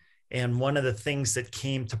different. And one of the things that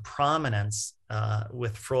came to prominence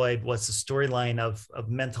with Freud was the storyline of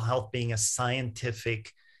mental health being a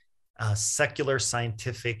scientific secular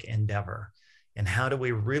scientific endeavor. And how do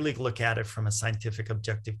we really look at it from a scientific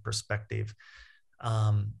objective perspective?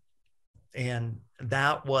 And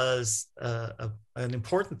that was an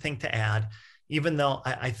important thing to add, even though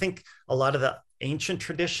I think a lot of the ancient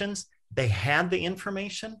traditions, they had the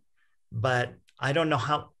information, but I don't know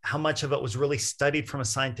how much of it was really studied from a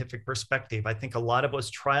scientific perspective. I think a lot of it was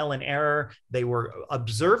trial and error. They were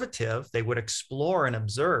observative. They would explore and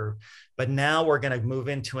observe. But now we're going to move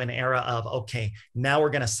into an era of, okay, now we're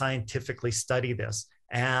going to scientifically study this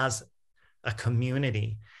as a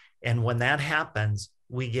community. And when that happens,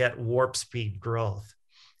 we get warp speed growth.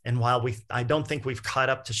 And while I don't think we've caught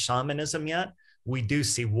up to shamanism yet, we do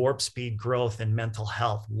see warp speed growth in mental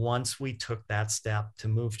health once we took that step to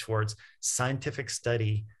move towards scientific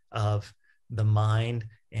study of the mind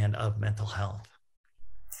and of mental health.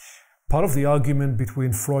 Part of the argument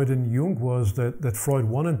between Freud and Jung was that Freud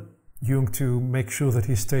wanted Jung to make sure that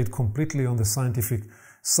he stayed completely on the scientific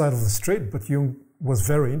side of the street, but Jung was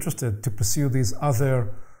very interested to pursue these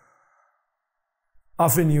other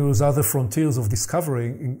avenues, other frontiers of discovery,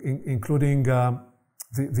 including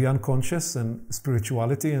the unconscious and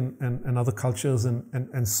spirituality and other cultures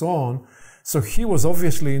and so on. So he was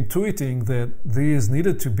obviously intuiting that these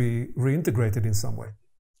needed to be reintegrated in some way.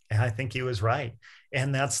 I think he was right.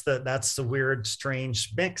 And that's the weird,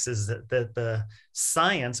 strange mix, is that the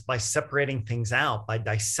science, by separating things out, by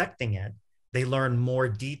dissecting it, they learn more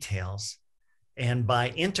details. And by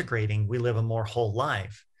integrating, we live a more whole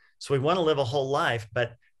life. So we want to live a whole life,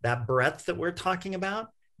 but that breadth that we're talking about,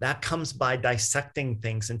 that comes by dissecting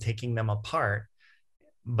things and taking them apart.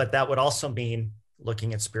 But that would also mean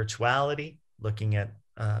looking at spirituality, looking at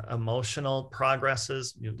emotional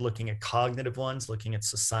progresses, looking at cognitive ones, looking at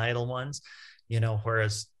societal ones,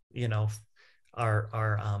 whereas,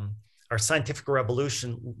 our scientific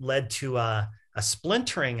revolution led to a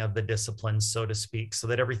splintering of the disciplines, so to speak, so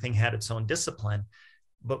that everything had its own discipline.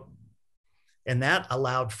 And that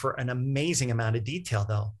allowed for an amazing amount of detail,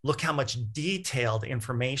 though. Look how much detailed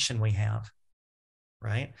information we have,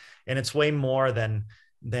 right? And it's way more than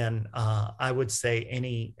I would say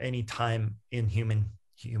any time in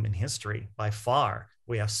human history by far.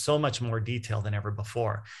 We have so much more detail than ever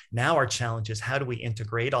before. Now our challenge is, how do we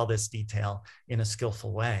integrate all this detail in a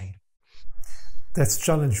skillful way? That's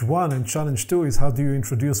challenge one, and challenge two is, how do you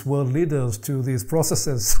introduce world leaders to these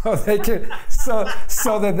processes so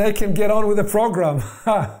that they can get on with the program?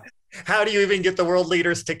 How do you even get the world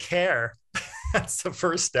leaders to care? That's the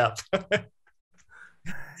first step.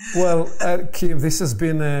 Well, Kim, this has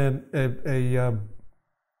been a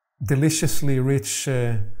deliciously rich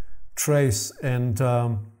trace, and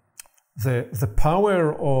the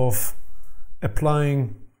power of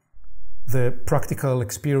applying the practical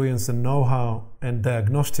experience and know-how and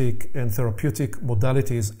diagnostic and therapeutic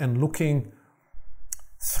modalities, and looking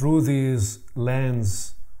through these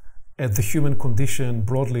lens at the human condition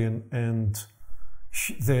broadly and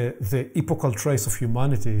the epochal trace of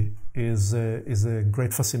humanity is a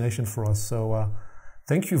great fascination for us. So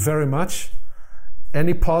thank you very much.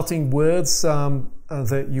 Any parting words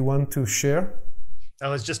that you want to share? It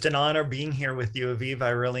was just an honor being here with you, Aviv. I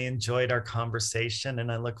really enjoyed our conversation,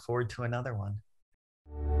 and I look forward to another one.